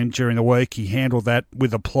focus on him during the week. He handled that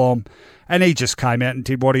with aplomb, and he just came out and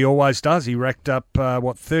did what he always does. He racked up,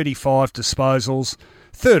 35 disposals,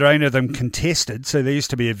 13 of them contested, so there used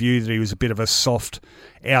to be a view that he was a bit of a soft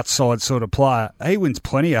outside sort of player. He wins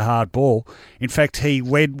plenty of hard ball. In fact, he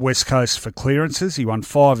led West Coast for clearances. He won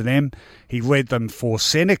 5 of them. He led them for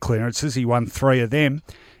centre clearances. He won 3 of them.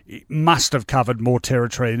 Must have covered more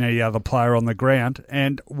territory than any other player on the ground.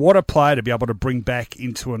 And what a player to be able to bring back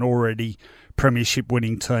into an already premiership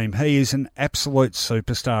winning team. He is an absolute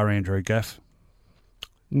superstar, Andrew Gaff.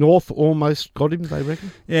 North almost got him, they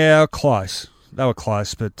reckon? Yeah, close. They were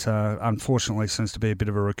close, but unfortunately seems to be a bit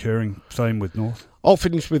of a recurring theme with North. I'll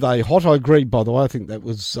finish with a hot. I agree, by the way. I think that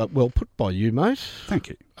was well put by you, mate. Thank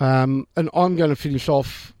you. And I'm going to finish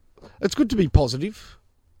off. It's good to be positive.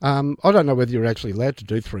 I don't know whether you're actually allowed to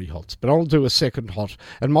do 3 hots, but I'll do a second hot.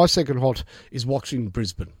 And my second hot is watching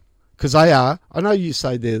Brisbane. Because they are, I know you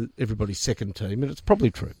say they're everybody's second team, and it's probably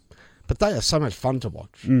true, but they are so much fun to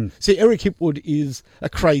watch. See, Eric Hipwood is a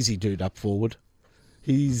crazy dude up forward.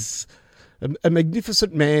 He's a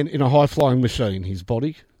magnificent man in a high-flying machine, his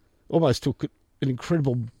body. Almost took an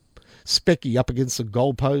incredible specky up against the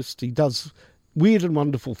goalpost. He does weird and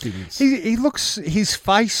wonderful things. His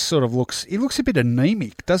face sort of looks, he looks a bit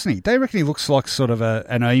anemic, doesn't he? They reckon he looks like sort of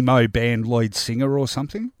an emo band lead singer or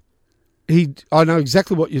something. I know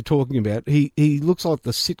exactly what you're talking about. He looks like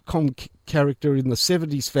the sitcom character in the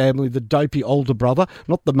 70s Family, the dopey older brother,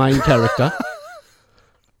 not the main character.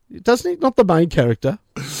 Doesn't he? Not the main character.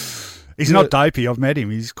 He's not dopey. I've met him.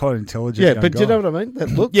 He's quite intelligent. Yeah, but do you know what I mean?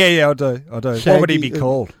 That look. Yeah, I do. Shaggy, what would he be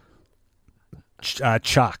called?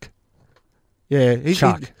 Chuck. Yeah,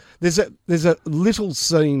 Chuck. There's a little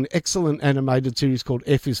scene, excellent animated series called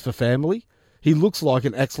F is for Family. He looks like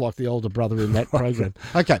and acts like the older brother in that program.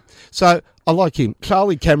 Okay, so I like him.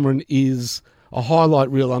 Charlie Cameron is a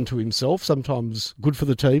highlight reel unto himself. Sometimes good for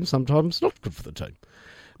the team, sometimes not good for the team.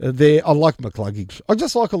 I like McCluggage. I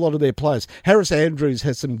just like a lot of their players. Harris Andrews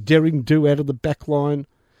has some daring do out of the back line.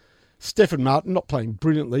 Stephen Martin, not playing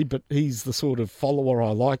brilliantly, but he's the sort of follower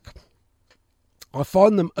I like. I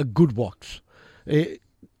find them a good watch.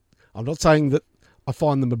 I'm not saying that I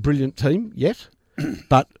find them a brilliant team yet,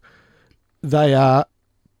 but they are.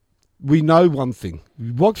 We know one thing.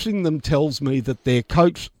 Watching them tells me that their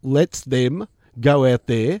coach lets them go out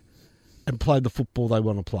there and play the football they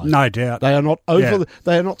want to play. No doubt. They are not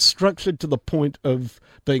They are not structured to the point of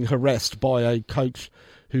being harassed by a coach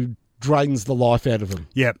who drains the life out of them.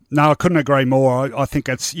 Yeah, no, I couldn't agree more. I think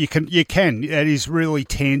it's you can. It is really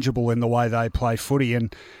tangible in the way they play footy,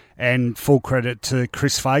 and full credit to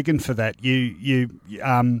Chris Fagan for that.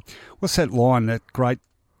 What's that line? That great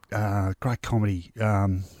comedy.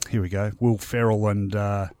 Here we go. Will Ferrell and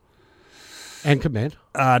Anchorman.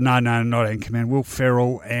 No, not Anchorman. Will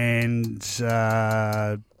Ferrell and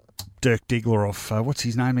Dirk Diggler off. What's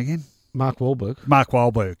his name again? Mark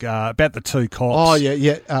Wahlberg. About the two cops. Oh,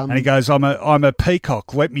 yeah. And he goes, I'm a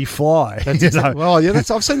peacock, let me fly. Well, yeah,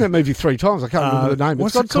 I've seen that movie 3 times. I can't remember the name.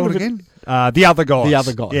 What's it called again? The Other Guys. The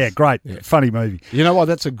Other Guys. Yeah, great. Yeah. Funny movie. You know why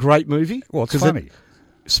that's a great movie? Well, it's funny.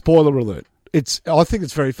 Spoiler alert. I think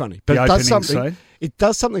it's very funny. But The it does opening something. scene. It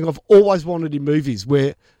does something I've always wanted in movies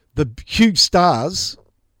where the huge stars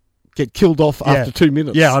get killed off after 2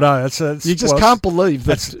 minutes. Yeah, I know. You just can't believe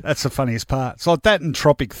that. That's the funniest part. It's like that and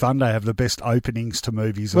Tropic Thunder have the best openings to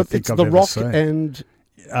movies I think it's I've The ever Rock seen. and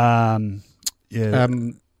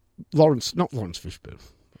Lawrence Fishburne.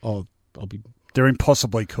 I'll be. They're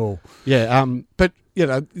impossibly cool. Yeah, but,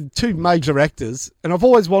 2 major actors, and I've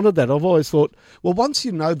always wanted that. I've always thought, well, once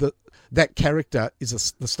you know that character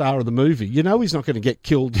is the star of the movie, he's not going to get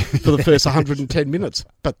killed for the first 110 minutes.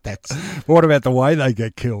 But that's... What about the way they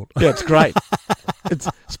get killed? Yeah, it's great. It's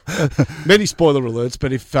many spoiler alerts,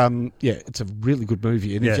 but if it's a really good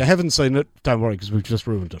movie. And if you haven't seen it, don't worry, because we've just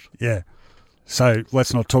ruined it. Yeah. So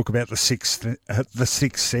let's not talk about the Sixth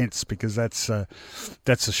Sense, because that's a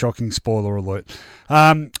shocking spoiler alert.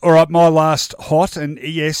 All right, my last hot, and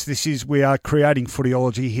yes, we are creating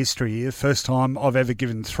Footyology history here. First time I've ever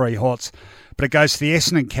given 3 hots, but it goes to the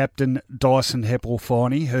Essendon captain Dyson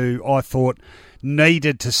Heppel-Finey, who I thought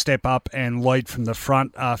needed to step up and lead from the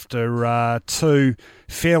front after 2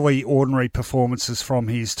 fairly ordinary performances from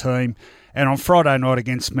his team. And on Friday night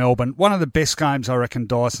against Melbourne, one of the best games I reckon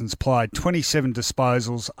Dyson's played. 27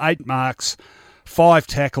 disposals, 8 marks, 5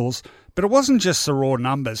 tackles. But it wasn't just the raw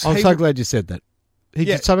numbers. I'm so glad you said that. He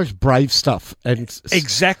did so much brave stuff.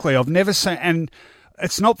 Exactly. I've never seen... And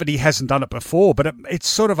it's not that he hasn't done it before, but it's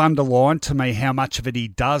sort of underlined to me how much of it he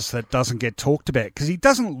does that doesn't get talked about. Because he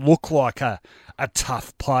doesn't look like a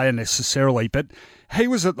tough player necessarily, but he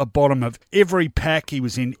was at the bottom of every pack. He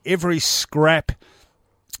was in every scrap,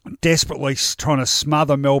 desperately trying to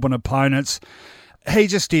smother Melbourne opponents. He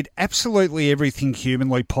just did absolutely everything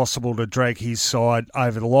humanly possible to drag his side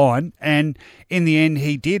over the line, and in the end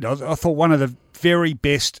he did. I thought one of the very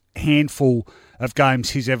best handful of games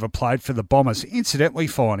he's ever played for the Bombers. Incidentally,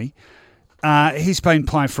 Finey, he's been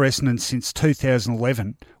playing for Essendon since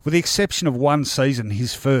 2011, with the exception of one season,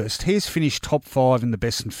 his first. He has finished top 5 in the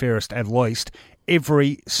best and fairest at least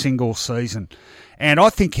every single season. And I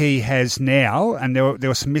think he has now, and there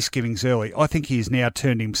were some misgivings early, I think he has now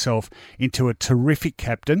turned himself into a terrific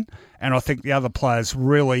captain, and I think the other players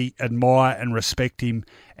really admire and respect him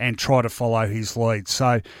and try to follow his lead.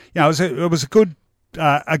 So, it was a good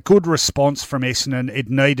response from Essendon. It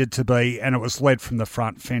needed to be, and it was led from the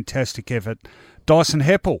front. Fantastic effort. Dyson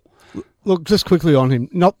Heppel. Look, just quickly on him.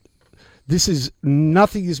 Nothing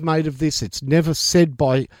is made of this. It's never said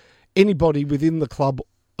by anybody within the club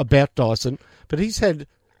about Dyson, but he's had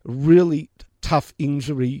really tough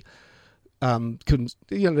injury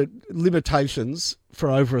limitations for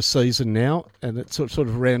over a season now, and it's sort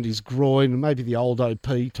of around his groin and maybe the old OP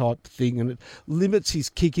type thing, and it limits his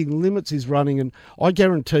kicking, limits his running, and I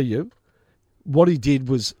guarantee you what he did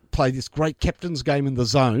was play this great captain's game in the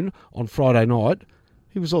zone on Friday night.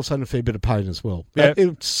 He was also in a fair bit of pain as well.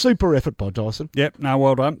 Yep. Super effort by Dyson. Yep, no,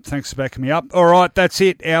 well done. Thanks for backing me up. All right, that's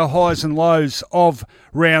it. Our highs and lows of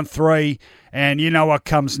round 3. And you know what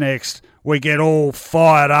comes next. We get all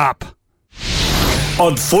fired up.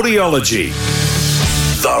 On Footyology,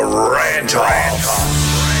 the Rant Off.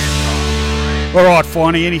 All right,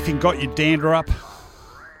 Finey, anything got your dander up?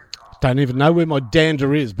 Don't even know where my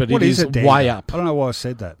dander is, but what it is way up. I don't know why I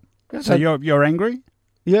said that. So you're angry?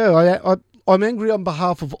 Yeah, I'm angry on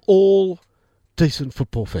behalf of all decent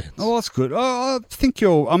football fans. Oh, that's good. I think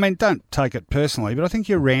don't take it personally, but I think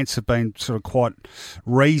your rants have been sort of quite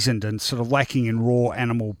reasoned and sort of lacking in raw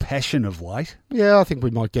animal passion of late. Yeah, I think we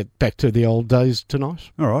might get back to the old days tonight.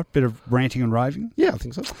 All right, bit of ranting and raving? Yeah, I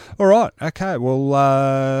think so. All right, okay. Well,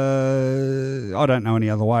 I don't know any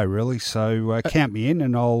other way, really, so count me in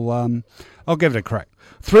and I'll give it a crack.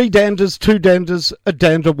 3 danders, 2 danders, a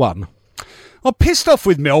dander 1. I'm pissed off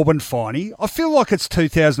with Melbourne, Finey. I feel like it's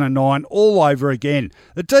 2009 all over again.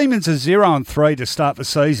 The Demons are 0-3 to start the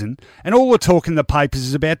season, and all the talk in the papers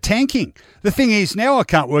is about tanking. The thing is, now I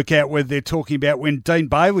can't work out whether they're talking about when Dean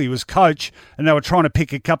Bailey was coach and they were trying to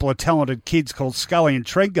pick a couple of talented kids called Scully and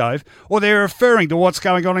Tredgrove, or they're referring to what's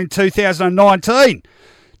going on in 2019.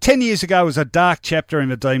 10 years ago was a dark chapter in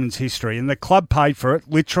the Demons' history, and the club paid for it,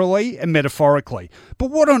 literally and metaphorically.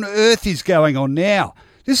 But what on earth is going on now?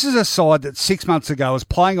 This is a side that 6 months ago was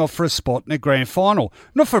playing off for a spot in a grand final,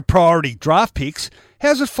 not for priority draft picks.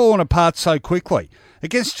 How's it fallen apart so quickly?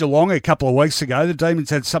 Against Geelong a couple of weeks ago, the Demons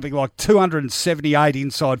had something like 278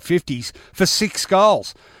 inside 50s for 6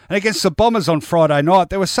 goals. And against the Bombers on Friday night,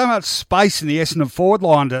 there was so much space in the Essendon forward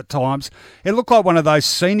line at times, it looked like one of those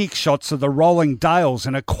scenic shots of the rolling dales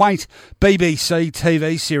in a quaint BBC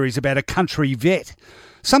TV series about a country vet.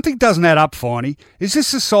 Something doesn't add up, Finey. Is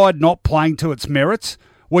this a side not playing to its merits?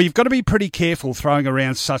 Well, you've got to be pretty careful throwing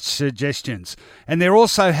around such suggestions. And there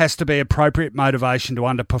also has to be appropriate motivation to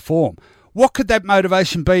underperform. What could that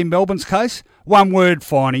motivation be in Melbourne's case? One word,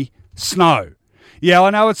 Finey: snow. Yeah,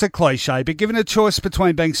 I know it's a cliche, but given a choice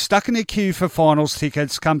between being stuck in a queue for finals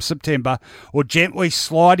tickets come September or gently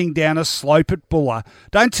sliding down a slope at Bulla,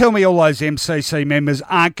 don't tell me all those MCC members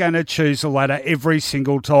aren't going to choose the latter every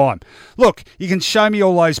single time. Look, you can show me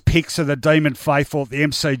all those pics of the Demon faithful at the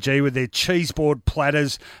MCG with their cheeseboard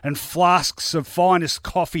platters and flasks of finest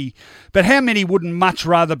coffee, but how many wouldn't much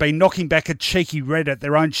rather be knocking back a cheeky red at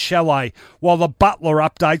their own chalet while the butler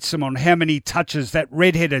updates them on how many touches that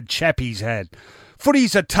red-headed chappie's had?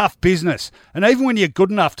 Footy's a tough business, and even when you're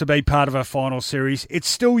good enough to be part of a final series, it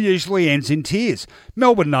still usually ends in tears.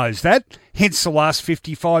 Melbourne knows that, hence the last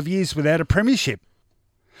 55 years without a premiership.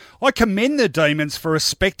 I commend the Demons for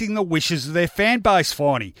respecting the wishes of their fan base,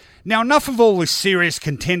 Finey. Now enough of all this serious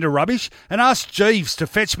contender rubbish, and ask Jeeves to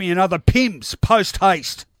fetch me another Pims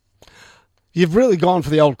post-haste. You've really gone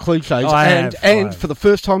for the old cliches, and for the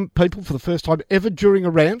first time, people, for the first time ever during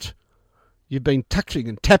a rant, you've been touching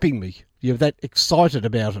and tapping me. You're that excited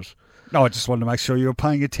about it. No, I just wanted to make sure you were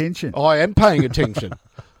paying attention. I am paying attention.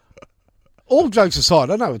 All jokes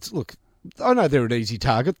aside, I know they're an easy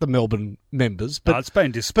target, the Melbourne members, but it's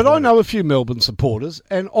been disappointing. But I know a few Melbourne supporters,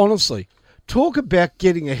 and honestly, talk about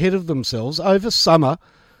getting ahead of themselves over summer.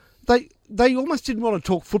 They almost didn't want to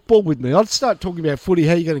talk football with me. I'd start talking about footy,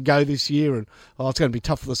 how are you going to go this year, and it's going to be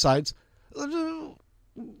tough for the Saints.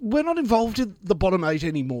 We're not involved in the bottom 8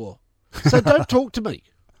 anymore, so don't talk to me.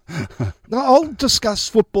 No, I'll discuss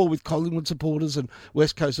football with Collingwood supporters and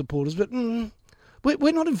West Coast supporters, but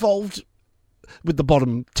we're not involved with the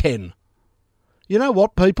bottom 10. You know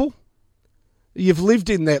what, people? You've lived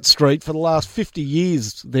in that street for the last 50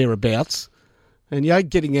 years thereabouts, and you ain't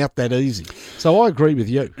getting out that easy. So I agree with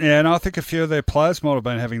you. Yeah, and I think a few of their players might have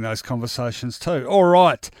been having those conversations too. All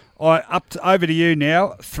right, over to you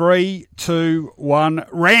now. 3, 2, 1,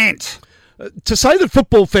 rant. To say that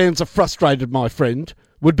football fans are frustrated, my friend,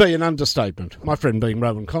 would be an understatement, my friend being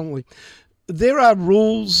Rowan Connolly. There are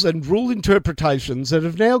rules and rule interpretations that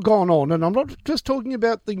have now gone on, and I'm not just talking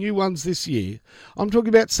about the new ones this year. I'm talking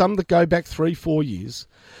about some that go back 3-4 years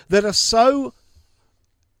that are so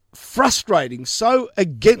frustrating, so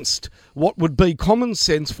against what would be common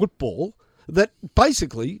sense football that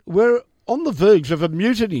basically we're on the verge of a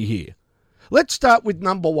mutiny here. Let's start with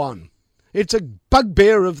number 1. It's a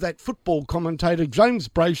bugbear of that football commentator, James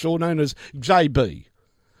Brayshaw, known as JB.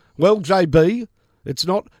 Well, JB, it's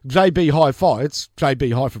not JB Hi-Fi, it's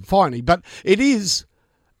JB Hi-Finey, but it is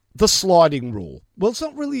the sliding rule. Well, it's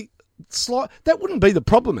not really that wouldn't be the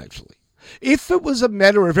problem, actually. If it was a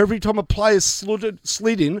matter of every time a player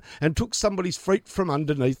slid in and took somebody's feet from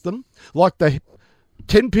underneath them, like the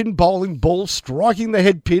 10-pin bowling ball striking the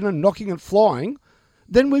head pin and knocking it flying,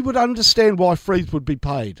 then we would understand why frees would be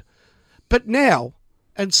paid. But now,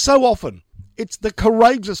 and so often, it's the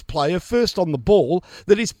courageous player first on the ball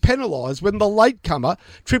that is penalised when the latecomer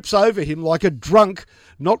trips over him like a drunk,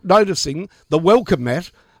 not noticing the welcome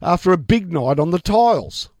mat after a big night on the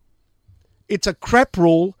tiles. It's a crap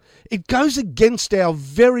rule. It goes against our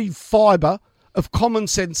very fibre of common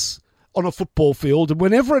sense on a football field, and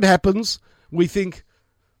whenever it happens, we think,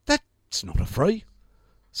 that's not a free.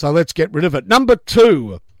 So let's get rid of it. Number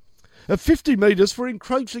 2, 50 metres for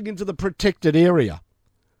encroaching into the protected area.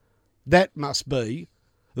 That must be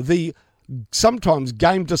the sometimes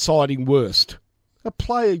game-deciding worst. A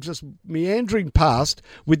player just meandering past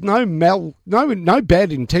with no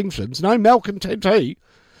bad intentions, no malcontent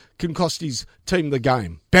can cost his team the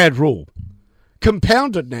game. Bad rule.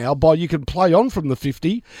 Compounded now by you can play on from the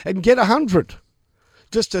 50 and get 100.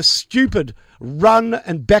 Just a stupid run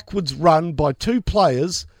and backwards run by 2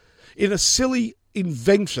 players in a silly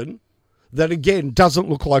invention that, again, doesn't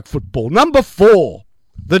look like football. Number 4.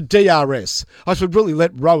 The DRS. I should really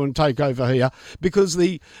let Rowan take over here because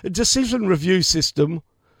the decision review system,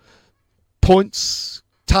 points,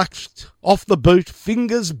 touched, off the boot,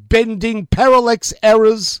 fingers bending, parallax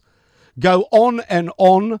errors, go on and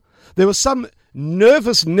on. There was some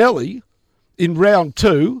nervous Nelly in round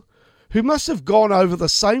 2 who must have gone over the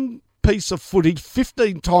same piece of footage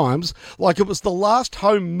 15 times like it was the last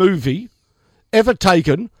home movie ever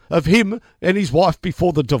taken of him and his wife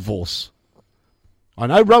before the divorce. I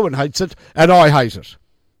know Rowan hates it, and I hate it.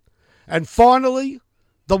 And finally,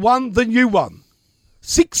 the new one.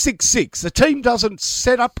 666. The team doesn't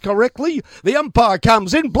set up correctly. The umpire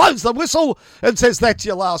comes in, blows the whistle, and says that's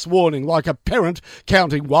your last warning, like a parent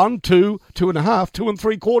counting 1, 2, 2.5, 2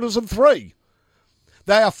 3/4, and 3.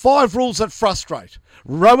 They are 5 rules that frustrate.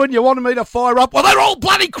 Rowan, you wanted me to fire up? Well, they're all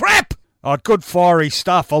bloody crap! Oh, good fiery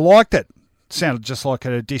stuff. I liked it. Sounded just like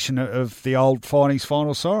an edition of the old Finey's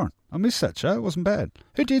Final Siren. I missed that show. It wasn't bad.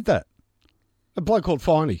 Who did that? A bloke called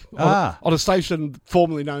Finey. On a station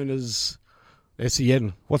formerly known as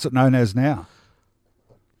SEN. What's it known as now?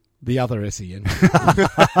 The other SEN.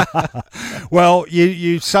 Well,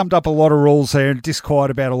 you summed up a lot of rules there and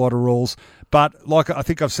disquiet about a lot of rules. But like I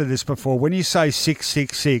think I've said this before, when you say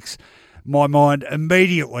 666, my mind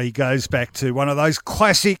immediately goes back to one of those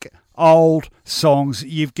classic old songs.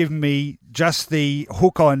 You've given me just the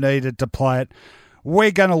hook I needed to play it.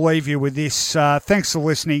 We're going to leave you with this. Thanks for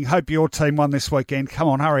listening. Hope your team won this weekend. Come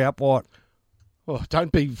on, hurry up, White. Oh,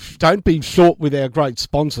 don't be short with our great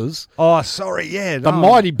sponsors. Oh, sorry, yeah. The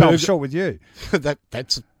Mighty Burger. I'm short with you.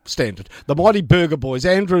 That's standard. The Mighty Burger Boys.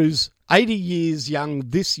 Andrews, 80 years young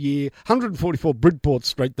this year, 144 Bridport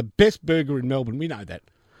Street, the best burger in Melbourne. We know that.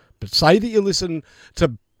 But say that you listen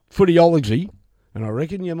to Footyology, and I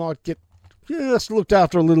reckon you might get just looked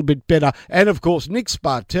after a little bit better. And, of course, Nick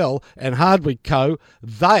Spartel and Hardwick Co.,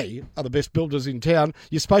 they are the best builders in town.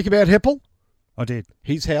 You spoke about Heppel? I did.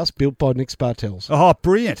 His house built by Nick Spartel's. Oh,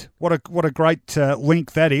 brilliant. What a great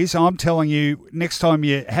link that is. I'm telling you, next time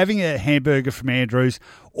you're having a hamburger from Andrews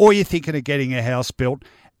or you're thinking of getting a house built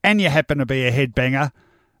and you happen to be a headbanger,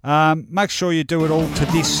 make sure you do it all to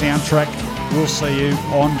this soundtrack. We'll see you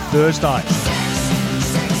on Thursday.